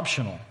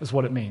non-optional, is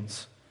what it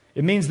means.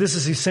 It means this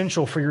is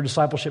essential for your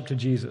discipleship to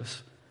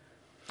Jesus.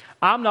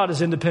 I'm not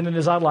as independent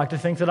as I'd like to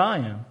think that I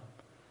am.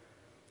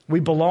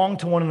 We belong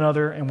to one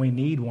another and we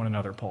need one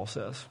another, Paul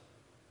says.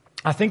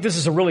 I think this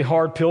is a really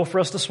hard pill for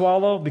us to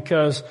swallow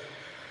because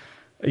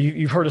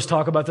you've heard us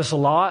talk about this a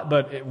lot,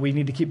 but we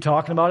need to keep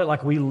talking about it.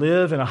 Like we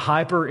live in a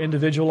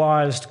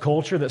hyper-individualized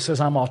culture that says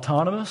I'm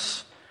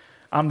autonomous.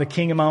 I'm the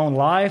king of my own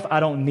life. I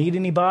don't need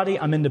anybody.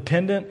 I'm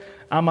independent.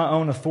 I'm my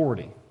own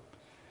authority.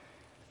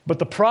 But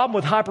the problem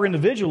with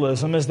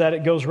hyper-individualism is that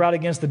it goes right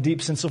against the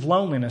deep sense of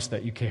loneliness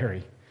that you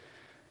carry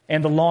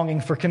and the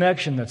longing for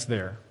connection that's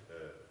there.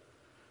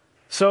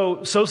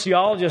 So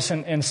sociologists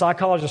and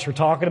psychologists are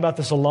talking about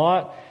this a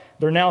lot.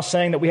 They're now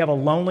saying that we have a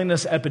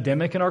loneliness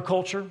epidemic in our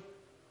culture,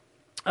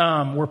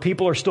 where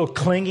people are still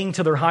clinging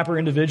to their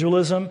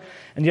hyper-individualism,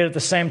 and yet at the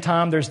same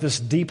time there's this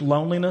deep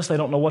loneliness they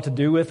don't know what to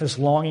do with, this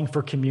longing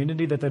for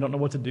community that they don't know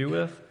what to do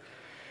with.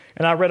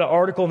 And I read an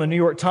article in the New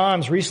York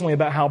Times recently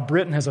about how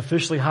Britain has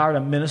officially hired a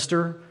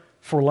minister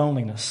for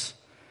loneliness.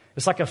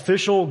 It's like an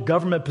official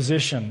government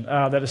position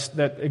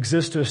that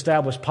exists to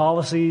establish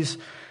policies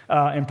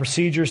and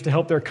procedures to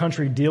help their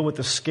country deal with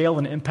the scale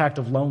and impact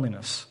of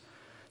loneliness.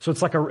 So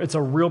it's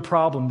a real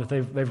problem that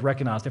they've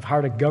recognized. They've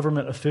hired a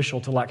government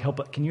official to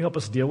help. Can you help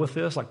us deal with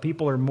this? Like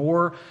people are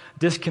more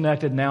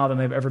disconnected now than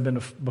they've ever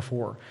been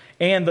before,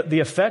 and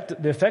the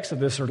effects of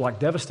this are like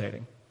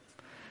devastating.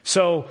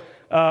 So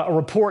a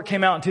report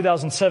came out in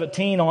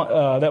 2017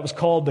 that was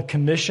called the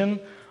Commission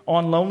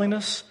on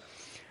Loneliness.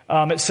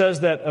 It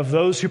says that of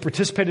those who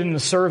participated in the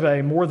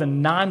survey, more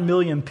than 9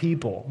 million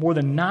people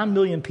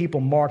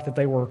marked that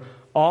they were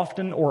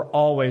often or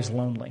always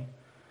lonely.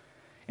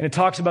 And it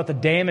talks about the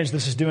damage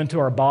this is doing to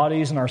our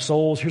bodies and our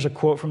souls. Here's a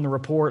quote from the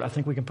report. I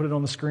think we can put it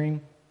on the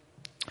screen.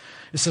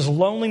 It says,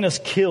 loneliness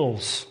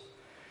kills.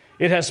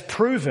 It has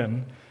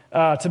proven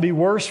to be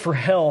worse for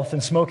health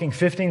than smoking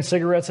 15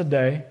 cigarettes a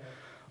day.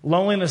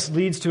 Loneliness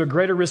leads to a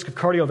greater risk of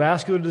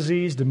cardiovascular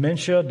disease,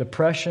 dementia,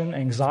 depression,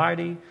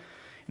 anxiety.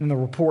 And the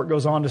report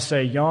goes on to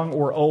say, young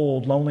or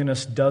old,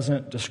 loneliness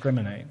doesn't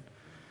discriminate.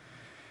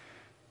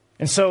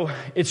 And so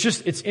it's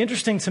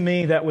interesting to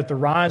me that with the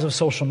rise of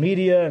social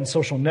media and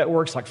social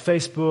networks like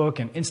Facebook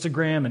and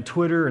Instagram and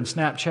Twitter and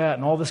Snapchat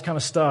and all this kind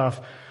of stuff,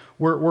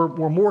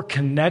 we're more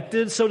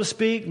connected, so to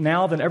speak,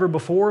 now than ever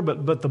before.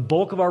 But the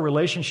bulk of our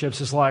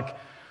relationships is like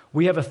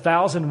we have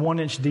 1,000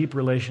 one-inch deep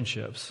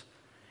relationships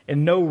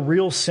and no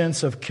real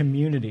sense of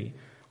community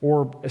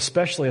or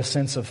especially a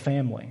sense of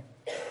family.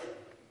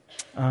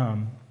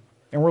 And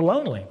we're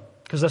lonely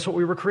because that's what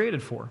we were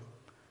created for.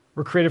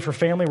 We're created for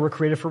family. We're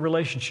created for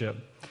relationship.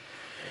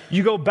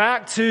 You go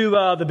back to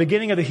the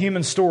beginning of the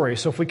human story.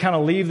 So if we kind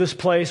of leave this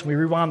place, we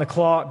rewind the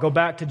clock, go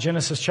back to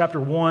Genesis chapter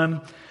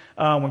 1.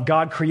 when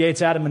God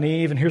creates Adam and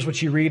Eve. And here's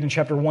what you read in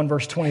chapter 1,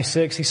 verse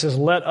 26. He says,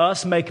 let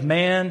us make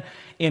man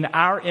in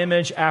our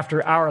image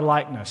after our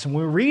likeness. And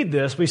when we read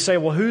this, we say,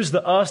 well, who's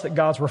the us that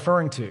God's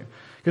referring to?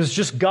 Because it's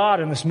just God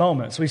in this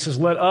moment. So he says,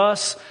 let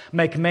us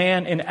make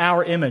man in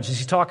our image. Is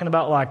he talking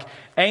about like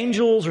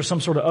angels or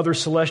some sort of other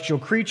celestial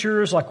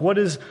creatures? Like what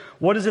is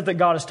it that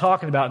God is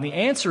talking about? And the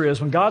answer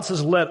is when God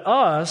says, let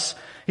us,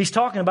 he's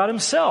talking about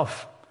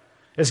himself.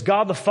 As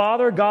God the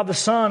Father, God the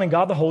Son, and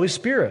God the Holy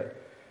Spirit,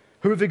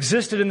 who have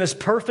existed in this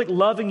perfect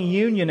loving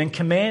union and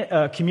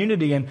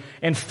community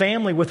and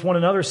family with one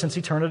another since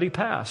eternity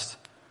past.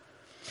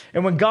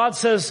 And when God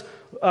says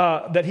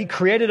that he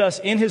created us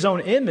in his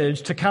own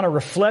image to kind of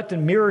reflect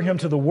and mirror him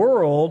to the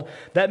world,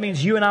 that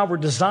means you and I were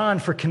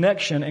designed for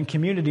connection and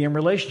community and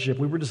relationship.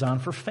 We were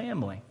designed for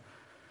family.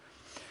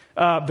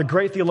 The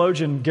great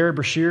theologian Gary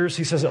Breshears,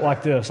 he says it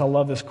like this. I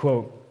love this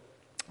quote.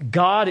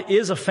 God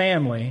is a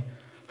family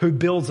who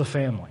builds a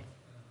family.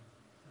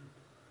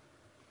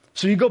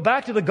 So you go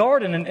back to the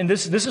garden, and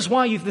this is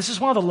why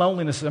the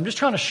loneliness is. I'm just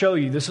trying to show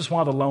you this is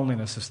why the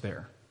loneliness is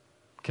there.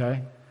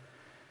 Okay?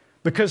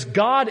 Because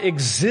God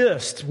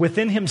exists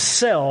within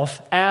himself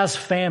as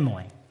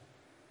family.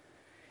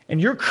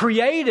 And you're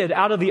created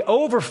out of the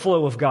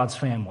overflow of God's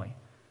family.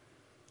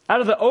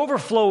 Out of the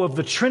overflow of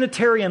the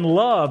Trinitarian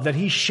love that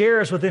he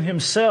shares within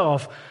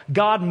himself,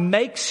 God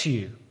makes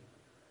you.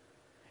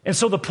 And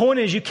so the point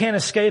is you can't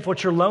escape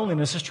what your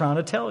loneliness is trying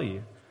to tell you.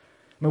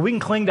 I mean, we can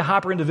cling to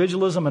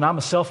hyper-individualism, and I'm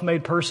a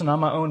self-made person, I'm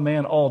my own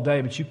man all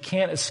day, but you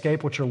can't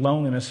escape what your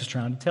loneliness is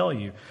trying to tell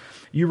you.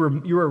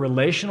 You're a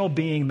relational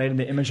being made in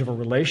the image of a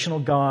relational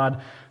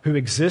God who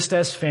exists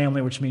as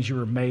family, which means you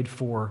were made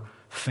for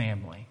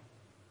family.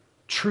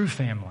 True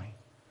family.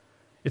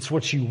 It's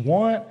what you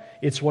want,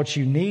 it's what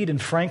you need,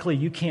 and frankly,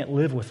 you can't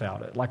live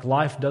without it. Like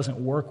life doesn't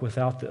work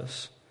without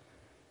this.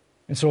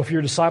 And so if you're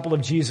a disciple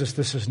of Jesus,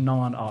 this is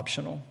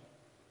non-optional.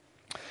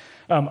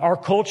 Our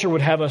culture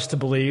would have us to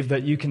believe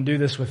that you can do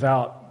this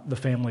without the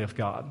family of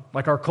God.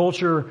 Like our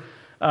culture,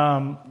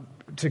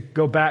 to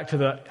go back to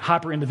the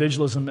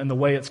hyper-individualism and the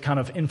way it's kind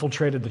of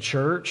infiltrated the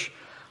church,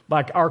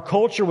 like our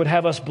culture would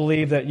have us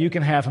believe that you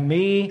can have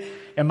me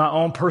and my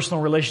own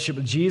personal relationship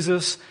with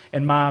Jesus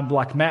and my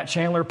like Matt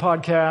Chandler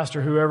podcast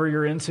or whoever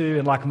you're into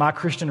and like my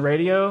Christian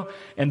radio,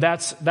 and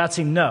that's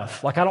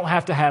enough. Like I don't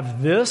have to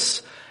have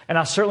this, and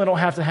I certainly don't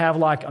have to have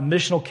like a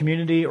missional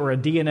community or a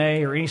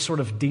DNA or any sort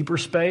of deeper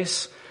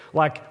space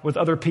like with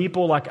other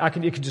people. Like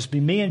it could just be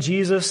me and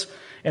Jesus,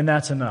 and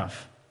that's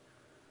enough.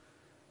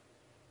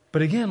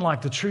 But again,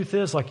 like the truth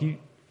is, like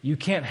you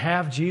can't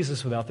have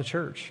Jesus without the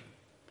church.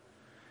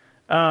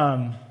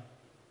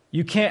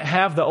 You can't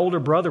have the older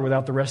brother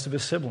without the rest of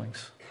his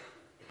siblings.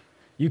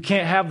 You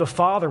can't have the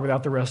father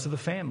without the rest of the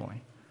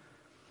family.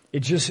 It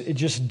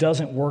just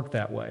doesn't work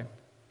that way.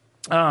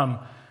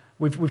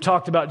 We've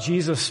talked about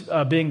Jesus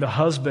being the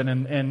husband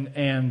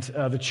and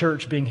the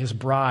church being his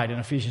bride in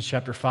Ephesians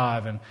chapter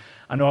 5. And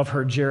I know I've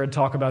heard Jared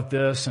talk about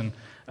this, and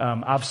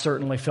I've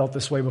certainly felt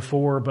this way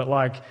before. But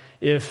like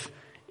if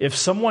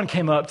someone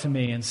came up to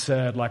me and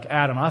said, like,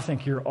 Adam, I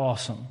think you're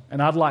awesome,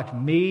 and I'd like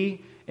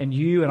me and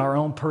you and our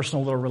own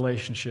personal little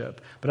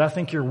relationship, but I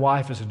think your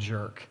wife is a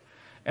jerk,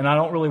 and I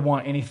don't really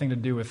want anything to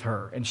do with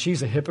her, and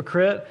she's a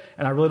hypocrite,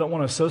 and I really don't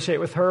want to associate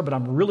with her, but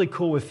I'm really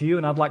cool with you,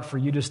 and I'd like for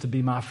you just to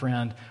be my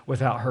friend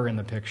without her in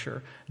the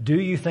picture. Do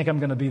you think I'm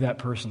going to be that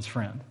person's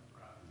friend?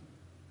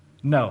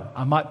 No,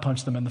 I might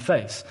punch them in the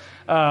face.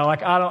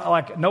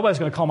 Nobody's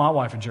going to call my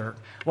wife a jerk.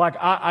 Like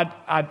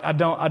I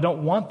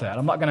don't want that.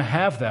 I'm not going to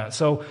have that.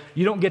 So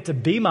you don't get to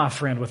be my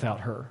friend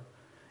without her.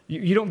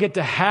 You don't get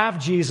to have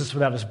Jesus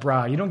without his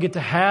bride. You don't get to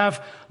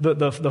have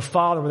the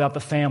father without the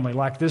family.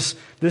 Like this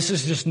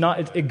is just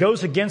not, it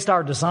goes against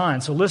our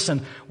design. So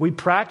listen, we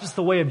practice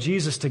the way of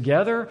Jesus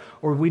together,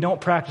 or we don't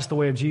practice the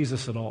way of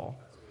Jesus at all.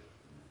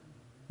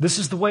 This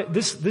is the way,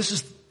 this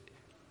is,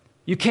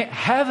 you can't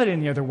have it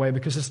any other way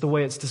because it's the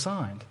way it's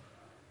designed.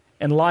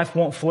 And life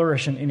won't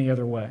flourish in any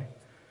other way.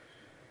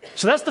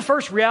 So that's the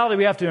first reality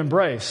we have to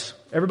embrace.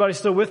 Everybody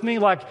still with me?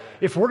 Like,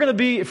 if we're going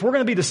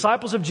to be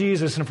disciples of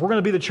Jesus, and if we're going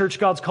to be the church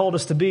God's called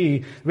us to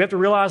be, we have to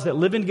realize that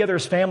living together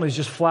as family is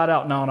just flat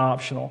out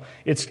non-optional.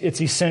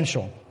 It's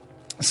essential.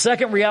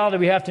 Second reality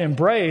we have to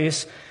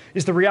embrace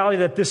is the reality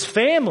that this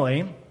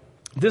family,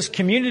 this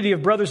community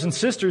of brothers and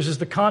sisters, is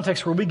the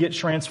context where we get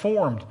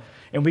transformed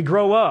and we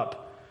grow up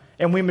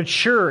and we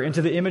mature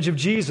into the image of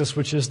Jesus,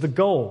 which is the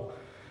goal.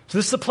 So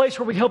this is a place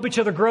where we help each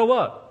other grow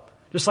up.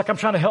 Just like I'm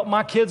trying to help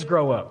my kids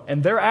grow up,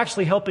 and they're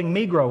actually helping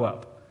me grow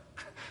up.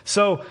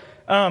 So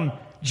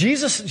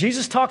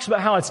Jesus talks about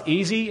how it's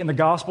easy in the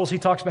Gospels. He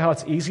talks about how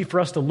it's easy for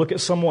us to look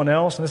at someone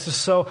else, and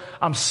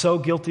I'm so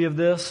guilty of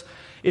this.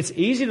 It's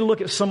easy to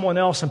look at someone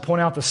else and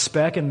point out the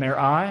speck in their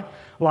eye,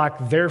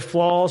 like their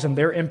flaws and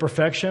their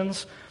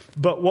imperfections.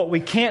 But what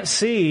we can't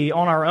see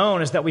on our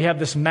own is that we have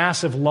this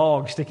massive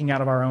log sticking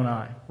out of our own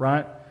eye,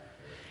 right?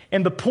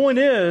 And the point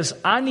is,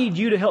 I need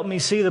you to help me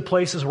see the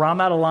places where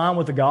I'm out of line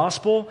with the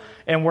gospel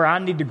and where I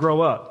need to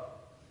grow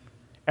up.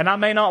 And I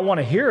may not want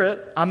to hear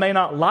it, I may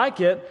not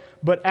like it,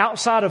 But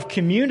outside of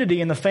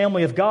community and the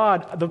family of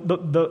God,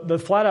 the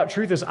flat out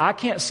truth is I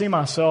can't see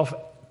myself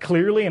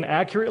clearly and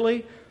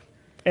accurately.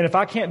 And if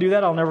I can't do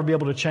that, I'll never be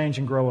able to change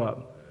and grow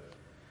up.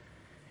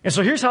 And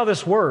so here's how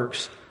this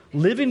works.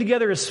 Living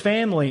together as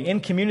family in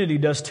community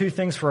does two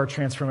things for our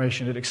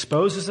transformation. It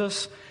exposes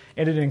us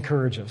and it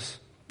encourages.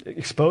 It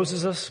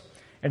exposes us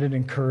and it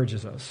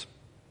encourages us.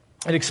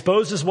 It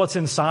exposes what's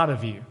inside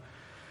of you.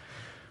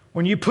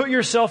 When you put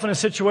yourself in a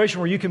situation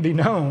where you can be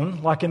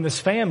known, like in this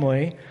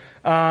family,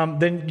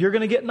 then you're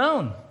going to get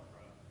known.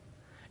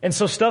 And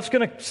so stuff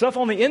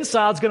on the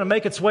inside is going to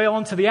make its way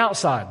onto the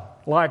outside,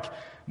 like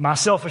my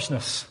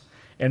selfishness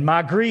and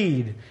my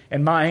greed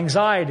and my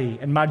anxiety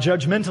and my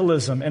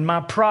judgmentalism and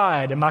my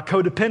pride and my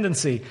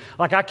codependency.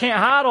 Like I can't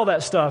hide all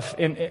that stuff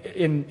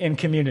in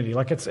community.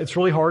 Like it's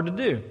really hard to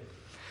do.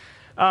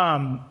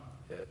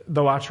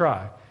 Though I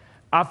try.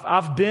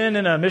 I've been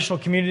in a missional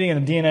community in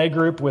a DNA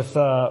group with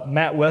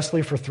Matt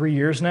Wesley for 3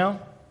 years now.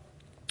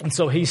 And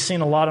so he's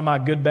seen a lot of my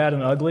good, bad,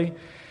 and ugly.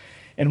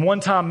 And one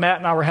time Matt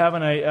and I were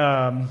having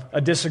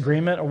a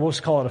disagreement, or we'll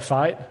just call it a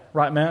fight.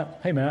 Right,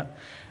 Matt? Hey, Matt.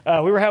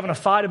 We were having a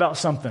fight about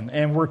something,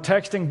 and we're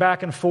texting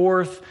back and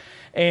forth.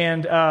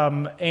 And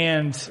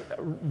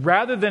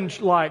rather than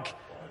like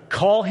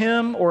call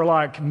him or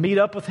like meet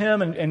up with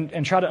him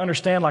and try to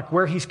understand like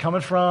where he's coming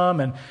from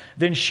and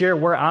then share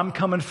where I'm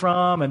coming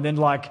from and then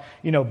like,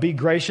 be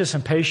gracious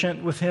and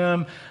patient with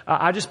him.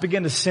 I just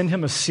began to send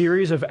him a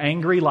series of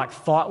angry, like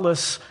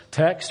thoughtless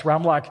texts where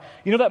I'm like,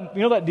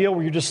 that deal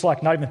where you're just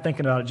like not even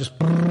thinking about it, just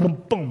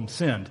boom, boom,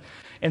 send.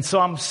 And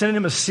so I'm sending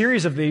him a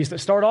series of these that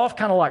start off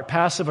kind of like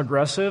passive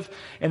aggressive.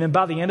 And then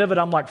by the end of it,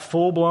 I'm like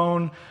full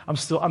blown. I'm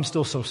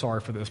still so sorry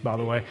for this, by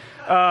the way.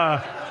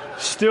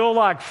 Still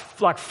like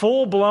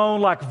full blown,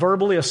 like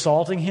verbally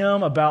assaulting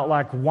him about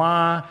like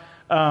why,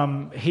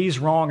 he's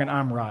wrong and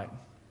I'm right.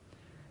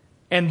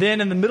 And then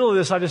in the middle of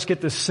this, I just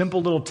get this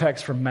simple little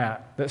text from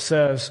Matt that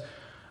says,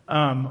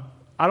 I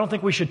don't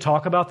think we should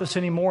talk about this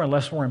anymore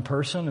unless we're in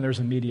person and there's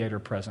a mediator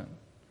present.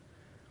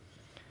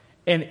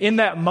 And in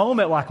that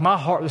moment, like my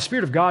heart, the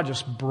Spirit of God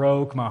just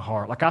broke my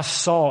heart. Like I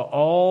saw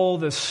all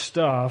this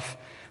stuff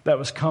that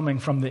was coming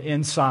from the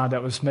inside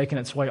that was making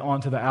its way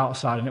onto the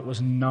outside, and it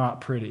was not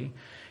pretty.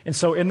 And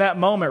so in that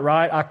moment,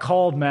 right, I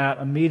called Matt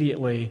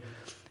immediately.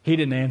 He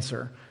didn't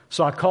answer.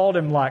 So I called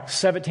him like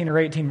 17 or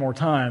 18 more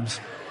times,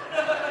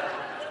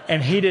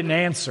 and he didn't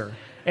answer.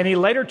 And he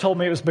later told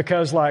me it was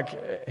because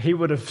like he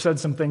would have said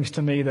some things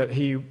to me that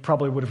he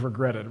probably would have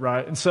regretted,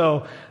 right? And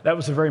so that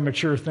was a very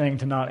mature thing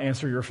to not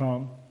answer your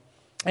phone.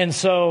 And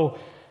so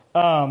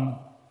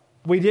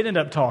we did end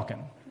up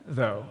talking,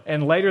 though.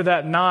 And later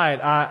that night,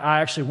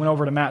 I actually went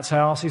over to Matt's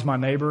house. He's my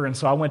neighbor. And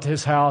so I went to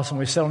his house, and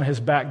we sat on his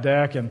back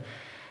deck. And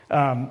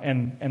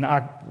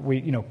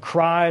we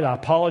cried. I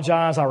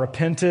apologized. I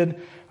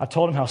repented. I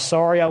told him how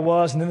sorry I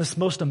was. And then this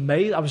most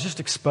amazing, I was just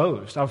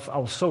exposed. I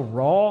was so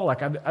raw.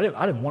 Like I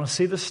didn't want to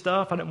see this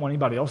stuff. I didn't want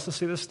anybody else to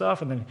see this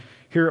stuff. And then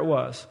here it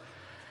was.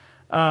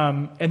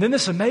 And then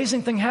this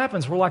amazing thing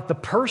happens where like the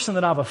person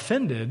that I've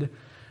offended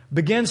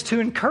begins to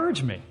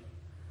encourage me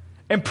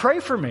and pray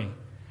for me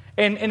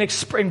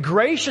and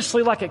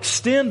graciously like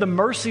extend the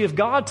mercy of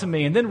God to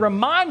me and then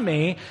remind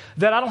me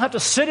that I don't have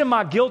to sit in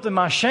my guilt and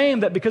my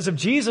shame, that because of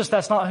Jesus,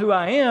 that's not who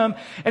I am.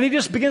 And he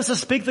just begins to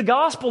speak the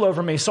gospel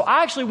over me. So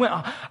I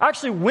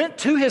actually went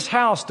to his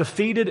house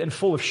defeated and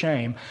full of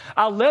shame.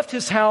 I left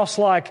his house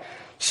like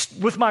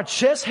with my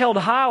chest held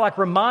high, like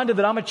reminded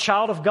that I'm a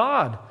child of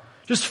God.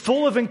 Just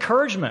full of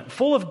encouragement,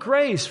 full of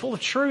grace, full of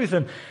truth.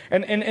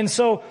 And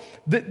so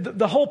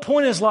the whole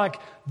point is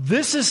like,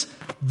 this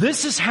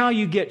is how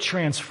you get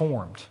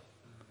transformed.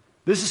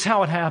 This is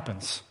how it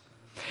happens.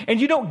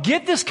 And you don't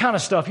get this kind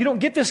of stuff. You don't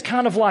get this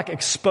kind of like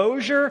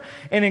exposure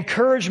and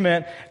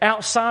encouragement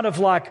outside of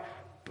like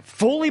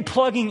fully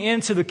plugging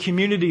into the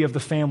community of the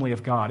family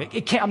of God.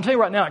 It can't, I'm telling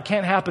you right now, it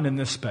can't happen in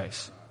this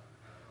space.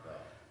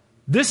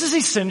 This is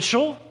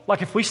essential.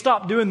 Like if we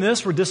stop doing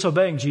this, we're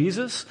disobeying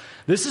Jesus.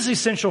 This is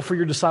essential for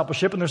your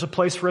discipleship, and there's a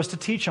place for us to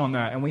teach on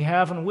that, and we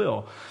have and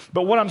will.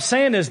 But what I'm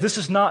saying is this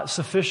is not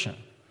sufficient.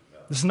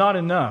 This is not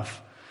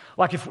enough.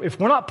 Like if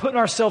we're not putting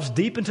ourselves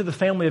deep into the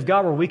family of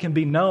God where we can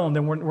be known,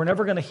 then we're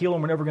never going to heal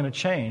and we're never going to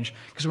change,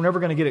 because we're never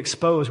going to get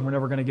exposed and we're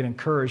never going to get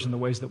encouraged in the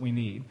ways that we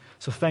need.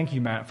 So thank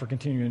you, Matt, for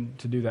continuing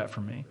to do that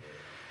for me.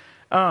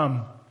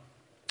 And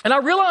I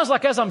realize,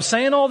 like, as I'm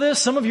saying all this,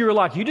 some of you are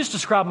like, you just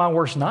described my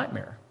worst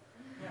nightmare.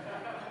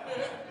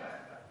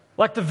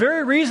 Like the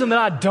very reason that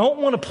I don't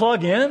want to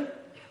plug in,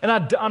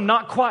 and I'm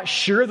not quite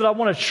sure that I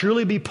want to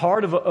truly be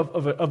part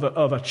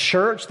of a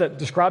church that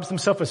describes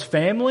themselves as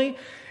family,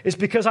 is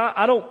because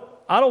I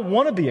don't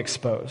want to be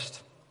exposed.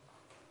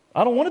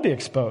 I don't want to be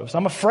exposed.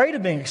 I'm afraid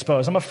of being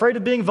exposed. I'm afraid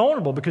of being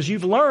vulnerable, because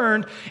you've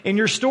learned in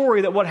your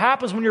story that what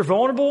happens when you're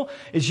vulnerable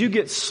is you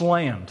get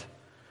slammed.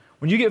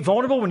 When you get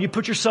vulnerable, when you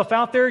put yourself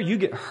out there, you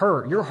get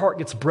hurt. Your heart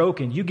gets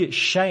broken. You get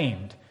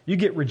shamed. You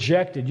get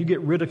rejected. You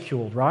get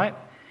ridiculed, right?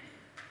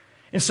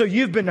 And so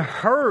you've been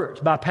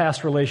hurt by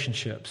past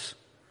relationships,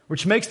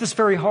 which makes this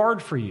very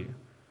hard for you.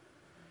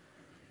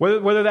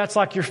 Whether that's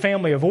like your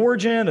family of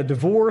origin, a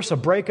divorce, a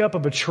breakup, a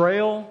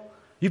betrayal,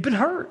 you've been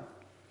hurt.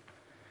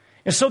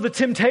 And so the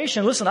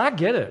temptation, listen, I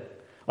get it.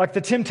 Like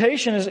the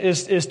temptation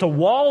is to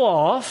wall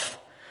off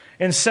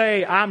and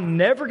say, I'm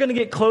never going to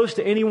get close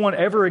to anyone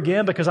ever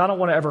again because I don't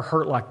want to ever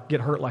get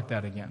hurt like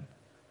that again.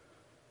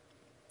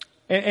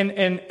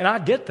 And I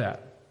get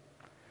that.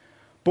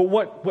 But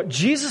what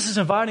Jesus is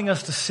inviting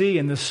us to see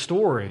in this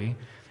story,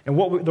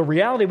 and the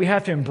reality we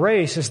have to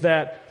embrace is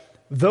that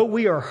though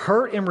we are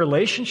hurt in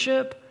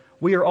relationship,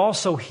 we are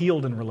also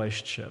healed in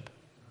relationship.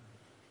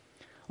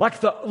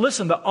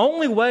 Listen, the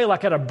only way,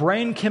 like at a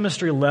brain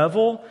chemistry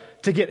level,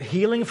 to get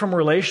healing from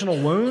relational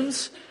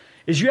wounds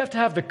is you have to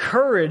have the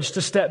courage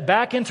to step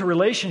back into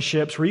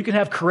relationships where you can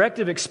have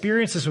corrective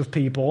experiences with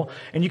people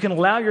and you can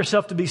allow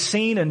yourself to be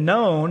seen and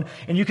known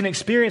and you can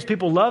experience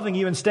people loving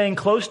you and staying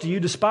close to you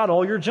despite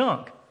all your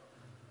junk.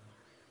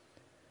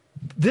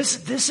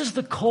 This is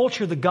the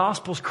culture the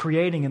gospel's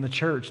creating in the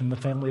church and the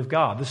family of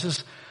God. This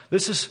is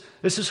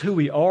who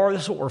we are.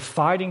 This is what we're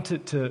fighting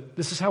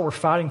this is how we're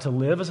fighting to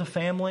live as a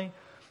family.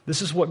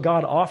 This is what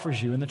God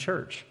offers you in the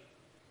church.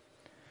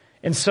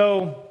 And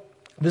so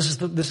this is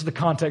the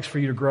context for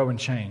you to grow and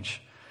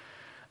change.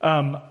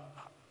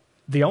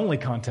 The only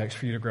context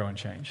for you to grow and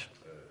change.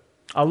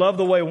 I love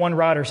the way one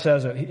writer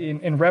says it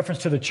in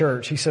reference to the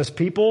church. He says,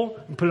 people,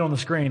 put it on the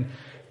screen,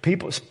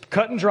 people,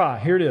 cut and dry,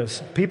 here it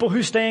is. People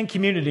who stay in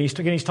community,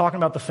 again, he's talking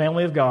about the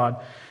family of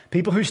God.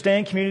 People who stay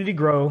in community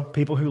grow,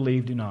 people who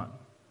leave do not.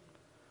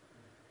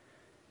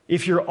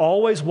 If you're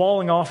always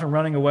walling off and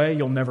running away,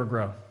 you'll never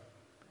grow.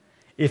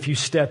 If you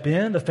step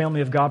in, the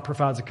family of God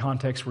provides a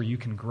context where you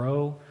can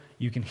grow,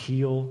 you can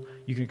heal,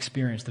 you can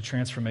experience the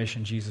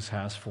transformation Jesus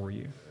has for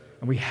you.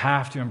 And we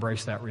have to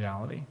embrace that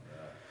reality.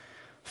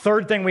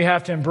 Third thing we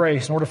have to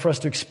embrace in order for us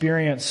to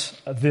experience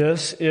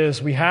this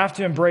is we have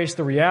to embrace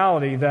the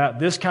reality that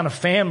this kind of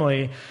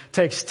family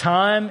takes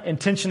time,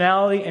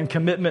 intentionality, and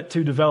commitment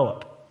to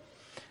develop.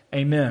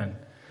 Amen.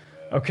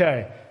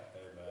 Okay.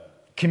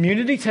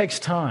 Community takes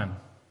time.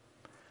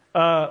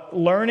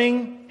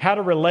 Learning how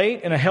to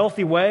relate in a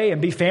healthy way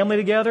and be family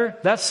together,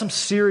 that's some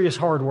serious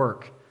hard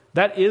work.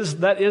 That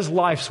is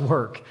life's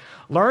work.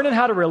 Learning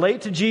how to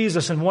relate to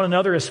Jesus and one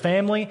another as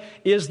family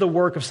is the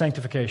work of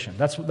sanctification.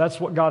 That's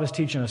what God is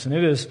teaching us. And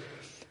it is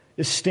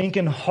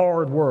stinking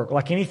hard work.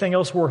 Like anything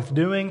else worth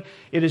doing,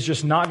 it is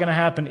just not going to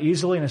happen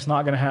easily and it's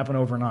not going to happen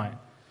overnight.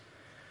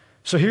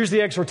 So here's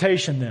the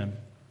exhortation then.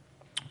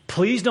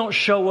 Please don't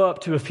show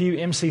up to a few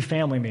MC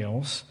family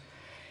meals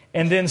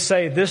and then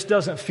say, this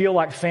doesn't feel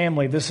like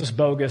family, this is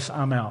bogus,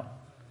 I'm out.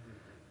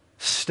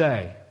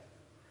 Stay.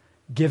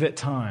 Give it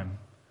time.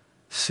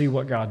 See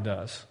what God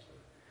does.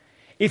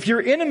 If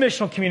you're in a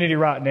missional community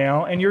right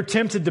now and you're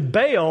tempted to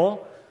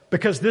bail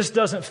because this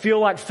doesn't feel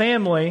like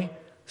family,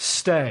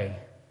 stay.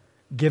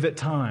 Give it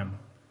time.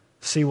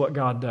 See what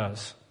God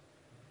does.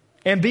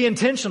 And be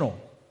intentional.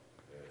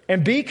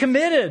 And be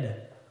committed.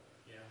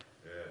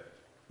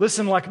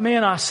 Listen, like,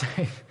 man,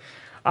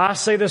 I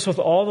say this with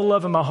all the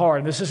love in my heart.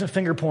 And this isn't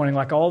finger pointing,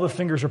 like all the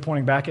fingers are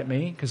pointing back at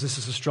me, because this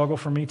is a struggle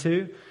for me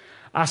too.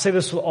 I say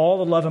this with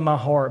all the love in my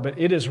heart, but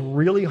it is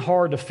really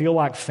hard to feel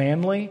like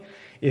family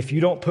if you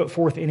don't put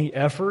forth any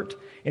effort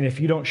and if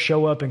you don't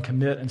show up and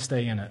commit and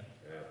stay in it.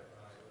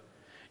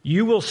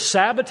 You will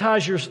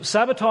sabotage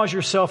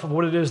yourself of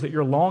what it is that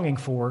you're longing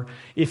for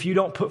if you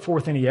don't put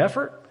forth any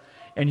effort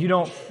and you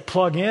don't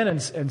plug in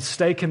and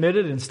stay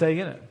committed and stay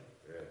in it.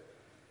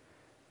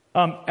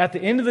 At the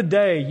end of the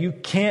day, you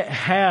can't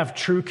have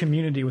true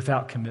community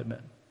without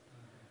commitment.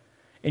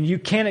 And you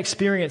can't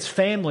experience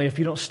family if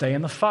you don't stay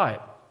in the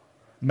fight.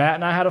 Matt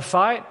and I had a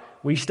fight.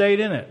 We stayed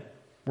in it.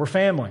 We're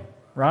family,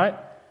 right?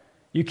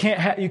 You can't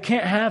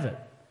have it.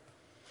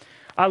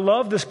 I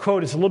love this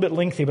quote. It's a little bit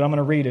lengthy, but I'm going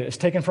to read it. It's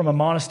taken from a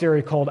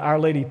monastery called Our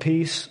Lady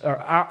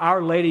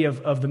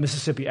of the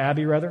Mississippi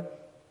Abbey, rather.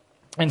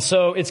 And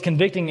so it's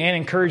convicting and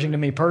encouraging to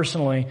me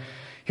personally.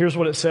 Here's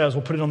what it says.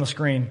 We'll put it on the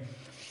screen.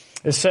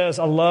 It says,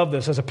 I love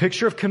this, as a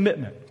picture of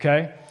commitment,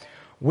 okay?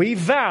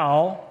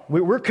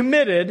 We're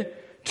committed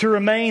to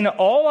remain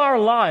all our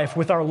life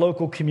with our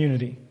local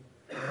community.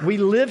 We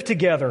live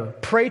together,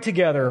 pray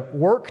together,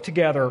 work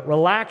together,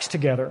 relax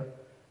together.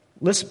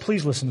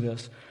 Please listen to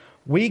this.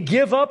 We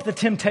give up the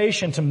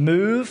temptation to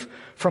move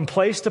from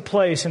place to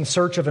place in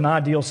search of an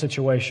ideal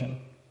situation.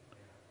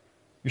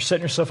 You're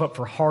setting yourself up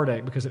for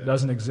heartache because it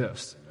doesn't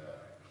exist.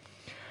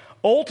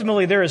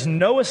 Ultimately, there is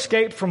no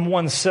escape from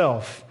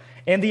oneself,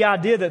 and the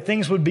idea that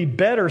things would be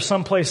better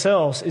someplace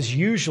else is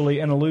usually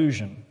an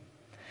illusion.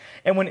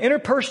 And when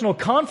interpersonal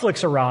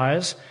conflicts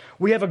arise,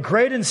 we have a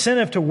great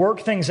incentive to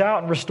work things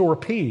out and restore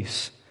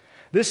peace.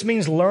 This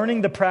means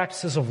learning the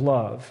practices of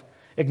love,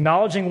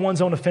 acknowledging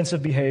one's own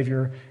offensive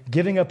behavior,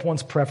 giving up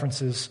one's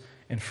preferences,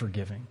 and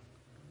forgiving.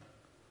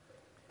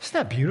 Isn't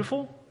that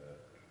beautiful?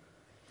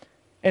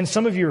 And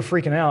some of you are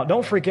freaking out.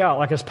 Don't freak out.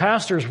 Like, as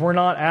pastors, we're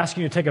not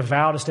asking you to take a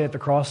vow to stay at the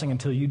crossing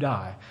until you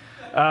die.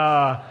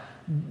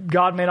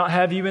 God may not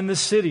have you in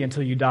this city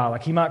until you die.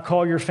 Like, He might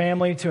call your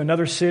family to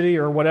another city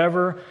or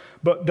whatever.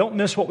 But don't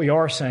miss what we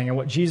are saying, and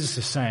what Jesus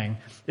is saying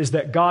is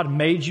that God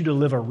made you to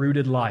live a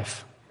rooted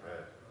life.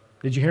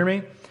 Did you hear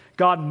me?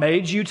 God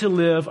made you to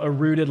live a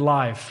rooted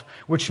life,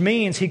 which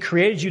means He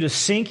created you to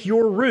sink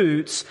your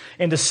roots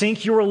and to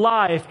sink your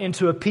life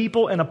into a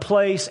people and a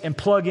place and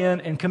plug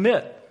in and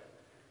commit.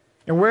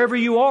 And wherever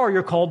you are,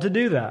 you're called to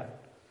do that.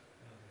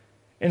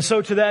 And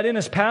so to that end,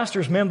 as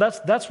pastors, man,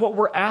 that's what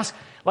we're asked.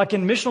 Like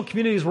in missional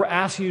communities, we're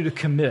asking you to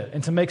commit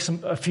and to make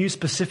a few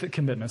specific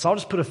commitments. I'll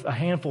just put a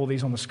handful of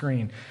these on the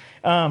screen.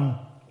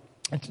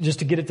 Just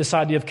to get at this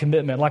idea of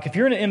commitment. Like if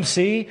you're an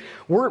MC,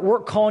 we're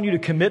calling you to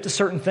commit to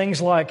certain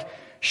things like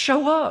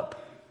show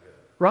up,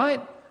 right?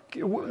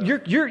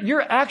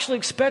 You're actually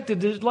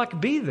expected to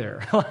like be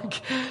there,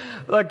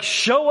 like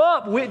show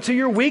up to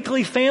your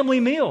weekly family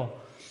meal.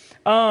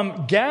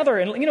 Gather,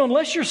 and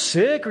unless you're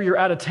sick or you're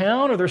out of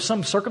town or there's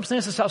some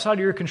circumstance that's outside of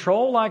your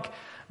control, like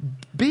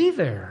be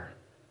there.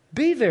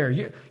 Be there.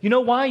 You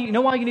know why? You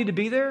know why you need to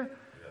be there?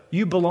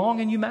 You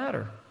belong and you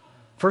matter.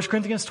 1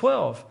 Corinthians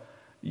 12.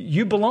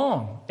 You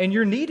belong and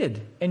you're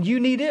needed and you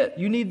need it.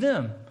 You need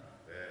them.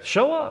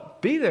 Show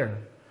up. Be there.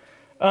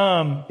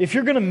 If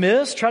you're going to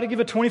miss, try to give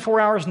a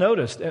 24 hours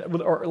notice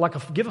or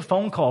give a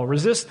phone call.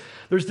 Resist.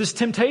 There's this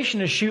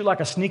temptation to shoot like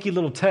a sneaky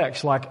little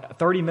text like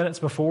 30 minutes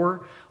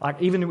before. Like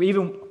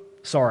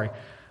sorry,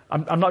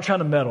 I'm not trying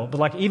to meddle, but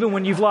like even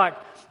when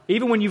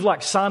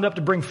you've signed up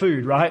to bring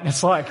food, right? And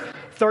it's like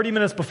 30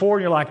 minutes before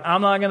and you're like,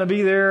 I'm not going to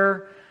be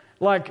there.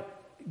 Like,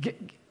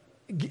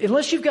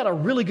 unless you've got a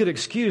really good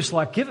excuse,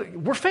 like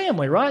we're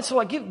family, right? So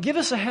like give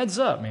us a heads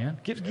up, man.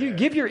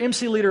 Give your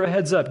MC leader a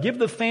heads up. Give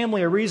the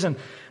family a reason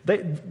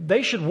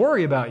they should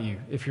worry about you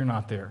if you're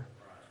not there.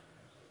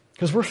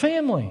 Because we're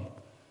family.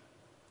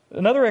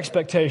 Another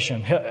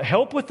expectation,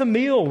 help with the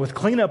meal, with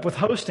cleanup, with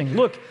hosting.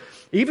 Look,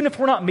 even if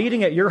we're not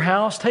meeting at your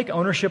house, take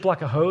ownership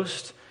like a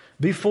host.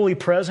 Be fully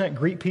present,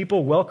 greet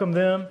people, welcome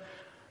them.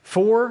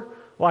 4,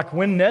 like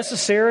when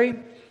necessary,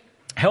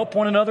 help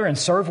one another and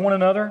serve one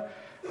another.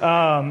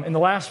 In the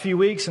last few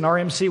weeks in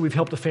RMC, we've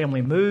helped a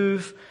family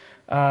move.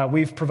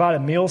 We've provided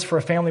meals for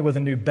a family with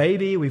a new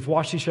baby. We've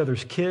watched each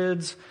other's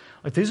kids.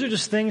 Like these are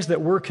just things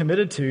that we're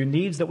committed to,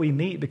 needs that we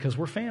meet because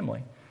we're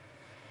family.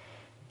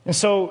 And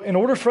so in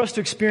order for us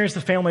to experience the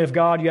family of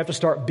God, you have to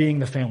start being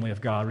the family of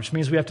God, which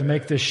means we have to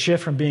make this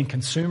shift from being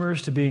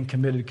consumers to being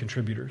committed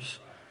contributors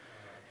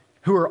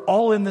who are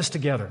all in this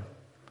together.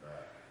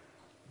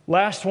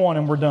 Last one,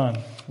 and we're done.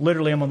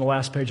 Literally, I'm on the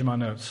last page of my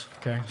notes.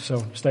 Okay,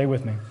 so stay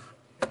with me.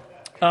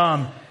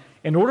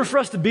 In order for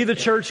us to be the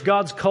church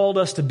God's called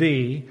us to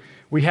be,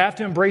 we have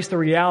to embrace the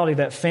reality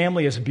that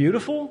family is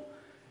beautiful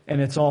and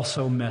it's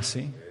also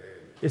messy.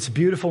 It's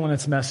beautiful and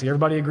it's messy.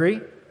 Everybody agree?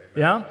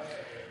 Yeah?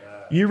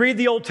 You read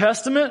the Old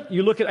Testament,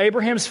 you look at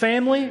Abraham's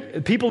family,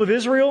 the people of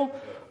Israel,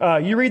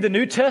 you read the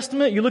New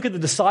Testament, you look at the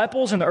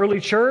disciples in the early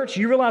church,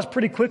 you realize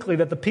pretty quickly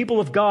that the people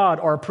of God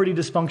are a pretty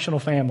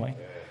dysfunctional family.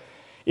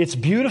 It's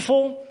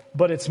beautiful,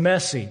 but it's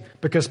messy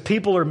because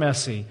people are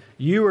messy.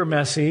 You are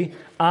messy.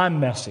 I'm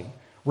messy.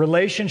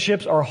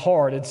 Relationships are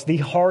hard. It's the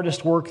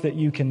hardest work that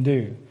you can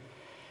do.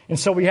 And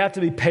so we have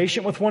to be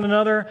patient with one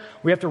another.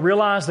 We have to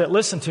realize that,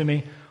 listen to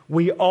me,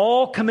 we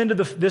all come into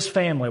this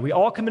family. We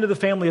all come into the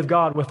family of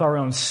God with our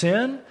own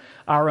sin,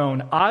 our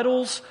own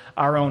idols,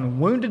 our own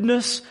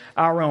woundedness,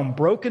 our own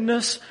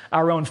brokenness,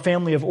 our own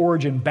family of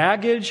origin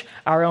baggage,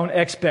 our own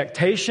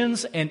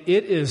expectations, and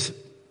it is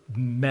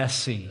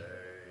messy.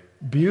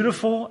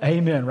 Beautiful,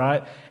 amen,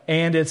 right?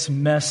 And it's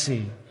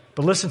messy.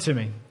 But listen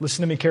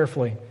to me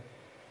carefully.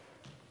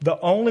 The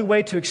only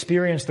way to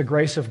experience the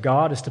grace of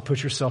God is to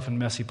put yourself in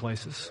messy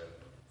places.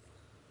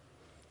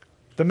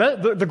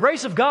 The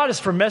grace of God is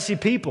for messy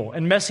people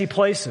and messy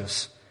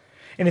places.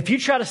 And if you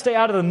try to stay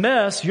out of the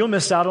mess, you'll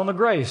miss out on the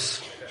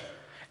grace.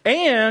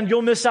 And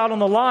you'll miss out on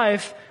the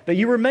life that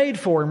you were made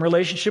for in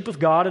relationship with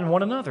God and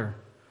one another.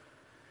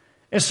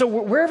 And so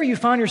wherever you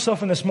find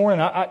yourself in this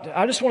morning,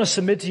 I just want to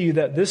submit to you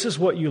that this is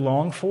what you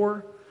long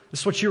for.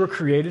 This is what you were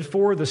created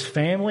for, this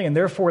family. And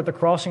therefore, at the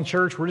Crossing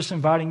Church, we're just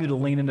inviting you to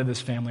lean into this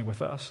family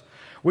with us.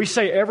 We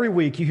say every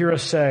week, you hear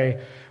us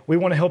say, we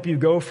want to help you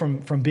go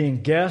from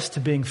being guests to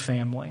being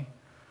family.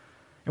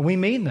 And we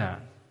mean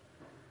that.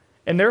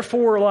 And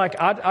therefore,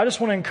 I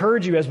just want to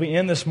encourage you as we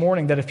end this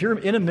morning that if you're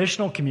in a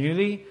missional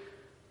community,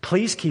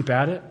 please keep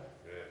at it.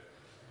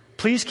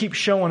 Please keep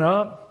showing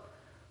up.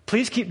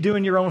 Please keep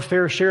doing your own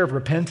fair share of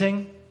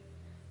repenting.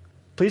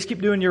 Please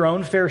keep doing your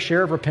own fair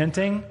share of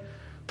repenting.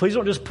 Please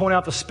don't just point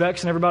out the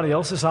specks in everybody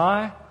else's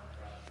eye.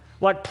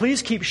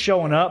 Please keep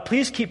showing up.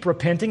 Please keep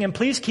repenting. And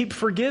please keep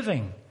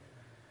forgiving.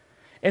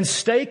 And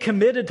stay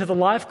committed to the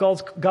life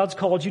God's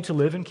called you to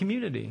live in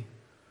community.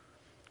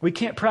 We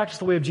can't practice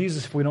the way of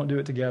Jesus if we don't do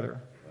it together.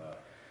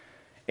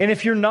 And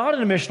if you're not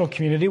in a missional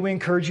community, we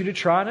encourage you to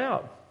try it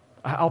out.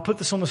 I'll put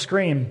this on the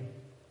screen.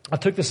 I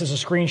took this as a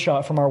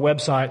screenshot from our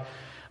website.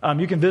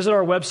 You can visit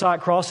our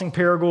website,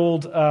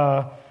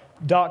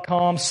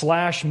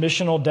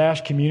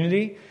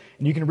 crossingparagould.com/missional-community.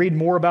 And you can read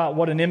more about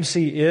what an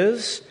MC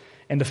is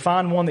and to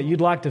find one that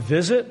you'd like to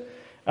visit.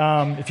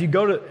 If you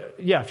go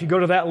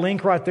to that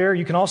link right there,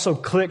 you can also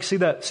click, see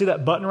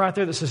that button right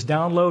there that says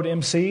download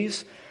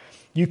MCs?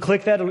 You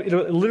click that,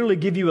 it'll literally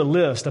give you a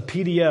list, a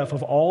PDF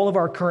of all of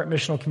our current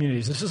missional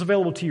communities. This is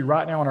available to you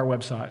right now on our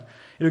website.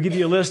 It'll give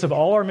you a list of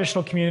all our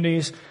missional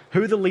communities,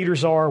 who the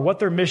leaders are, what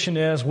their mission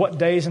is, what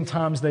days and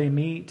times they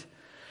meet.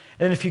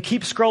 And if you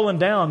keep scrolling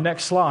down,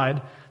 next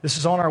slide, this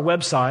is on our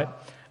website,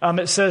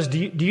 it says, do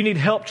you need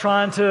help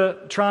trying out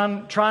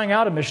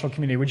a missional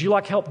community? Would you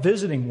like help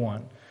visiting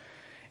one?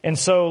 And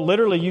so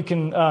literally you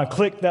can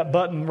click that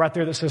button right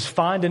there that says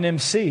find an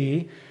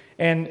MC,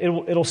 and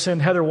it'll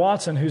send Heather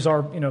Watson, who's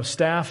our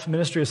staff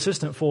ministry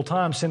assistant full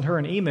time, send her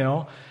an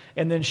email,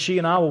 and then she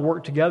and I will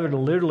work together to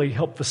literally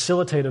help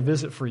facilitate a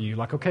visit for you.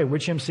 Like, okay,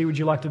 which MC would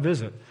you like to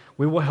visit?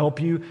 We will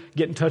help you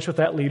get in touch with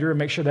that leader and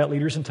make sure that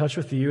leader's in touch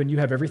with you, and you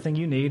have everything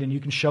you need, and you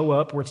can show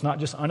up where it's not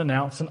just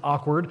unannounced and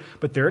awkward,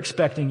 but they're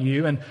expecting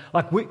you. And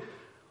like we're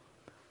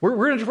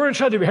going to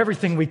try to do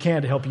everything we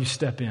can to help you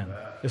step in.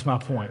 Is my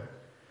point.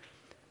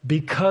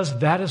 Because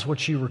that is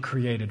what you were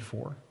created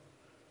for.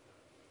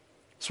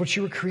 It's what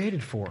you were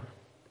created for.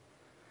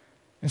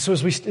 And so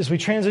as we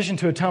transition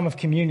to a time of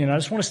communion, I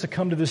just want us to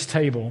come to this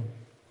table.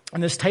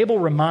 And this table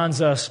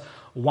reminds us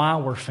why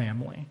we're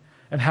family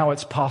and how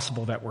it's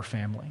possible that we're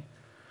family.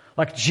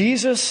 Like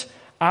Jesus,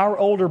 our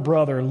older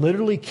brother,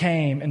 literally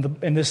came,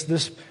 and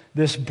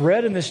this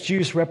bread and this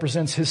juice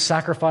represents his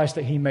sacrifice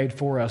that he made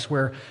for us,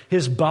 where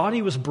his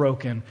body was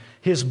broken,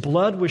 his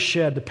blood was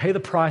shed to pay the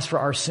price for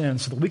our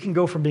sins so that we can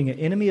go from being an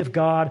enemy of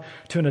God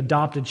to an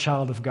adopted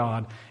child of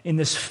God in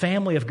this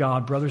family of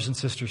God, brothers and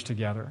sisters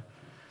together.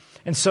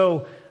 And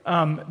so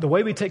the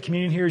way we take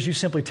communion here is you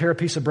simply tear a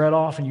piece of bread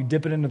off and you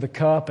dip it into the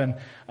cup. And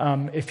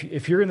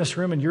if you're in this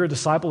room and you're a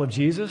disciple of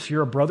Jesus,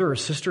 you're a brother or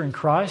sister in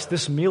Christ,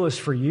 this meal is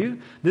for you.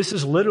 This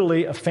is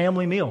literally a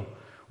family meal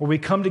where we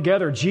come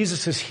together.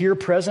 Jesus is here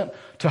present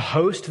to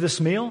host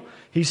this meal.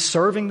 He's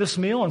serving this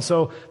meal. And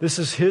so this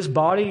is his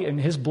body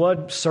and his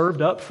blood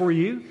served up for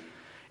you.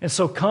 And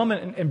so come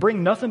and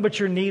bring nothing but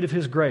your need of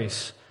his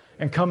grace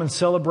and come and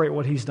celebrate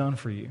what he's done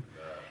for you.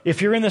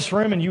 If you're in this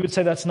room and you would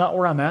say, that's not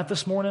where I'm at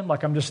this morning,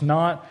 like I'm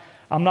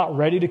not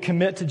ready to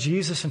commit to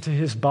Jesus and to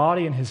his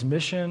body and his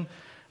mission,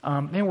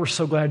 man, we're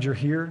so glad you're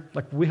here.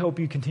 Like, we hope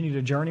you continue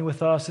to journey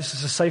with us. This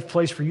is a safe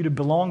place for you to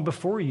belong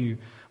before you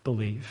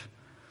believe.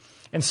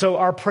 And so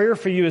our prayer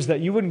for you is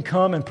that you wouldn't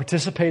come and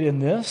participate in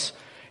this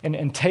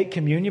and take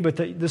communion, but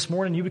that this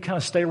morning you would kind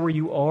of stay where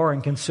you are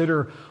and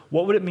consider,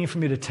 what would it mean for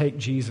me to take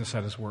Jesus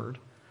at his word?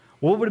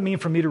 What would it mean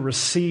for me to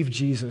receive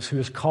Jesus, who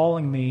is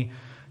calling me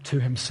to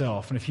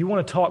himself? And if you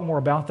want to talk more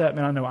about that,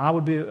 man, I know I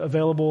would be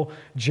available.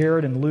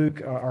 Jared and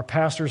Luke, our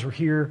pastors, are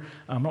here.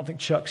 I don't think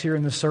Chuck's here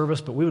in this service,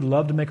 but we would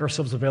love to make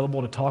ourselves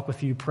available to talk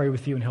with you, pray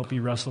with you, and help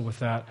you wrestle with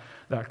that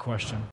question.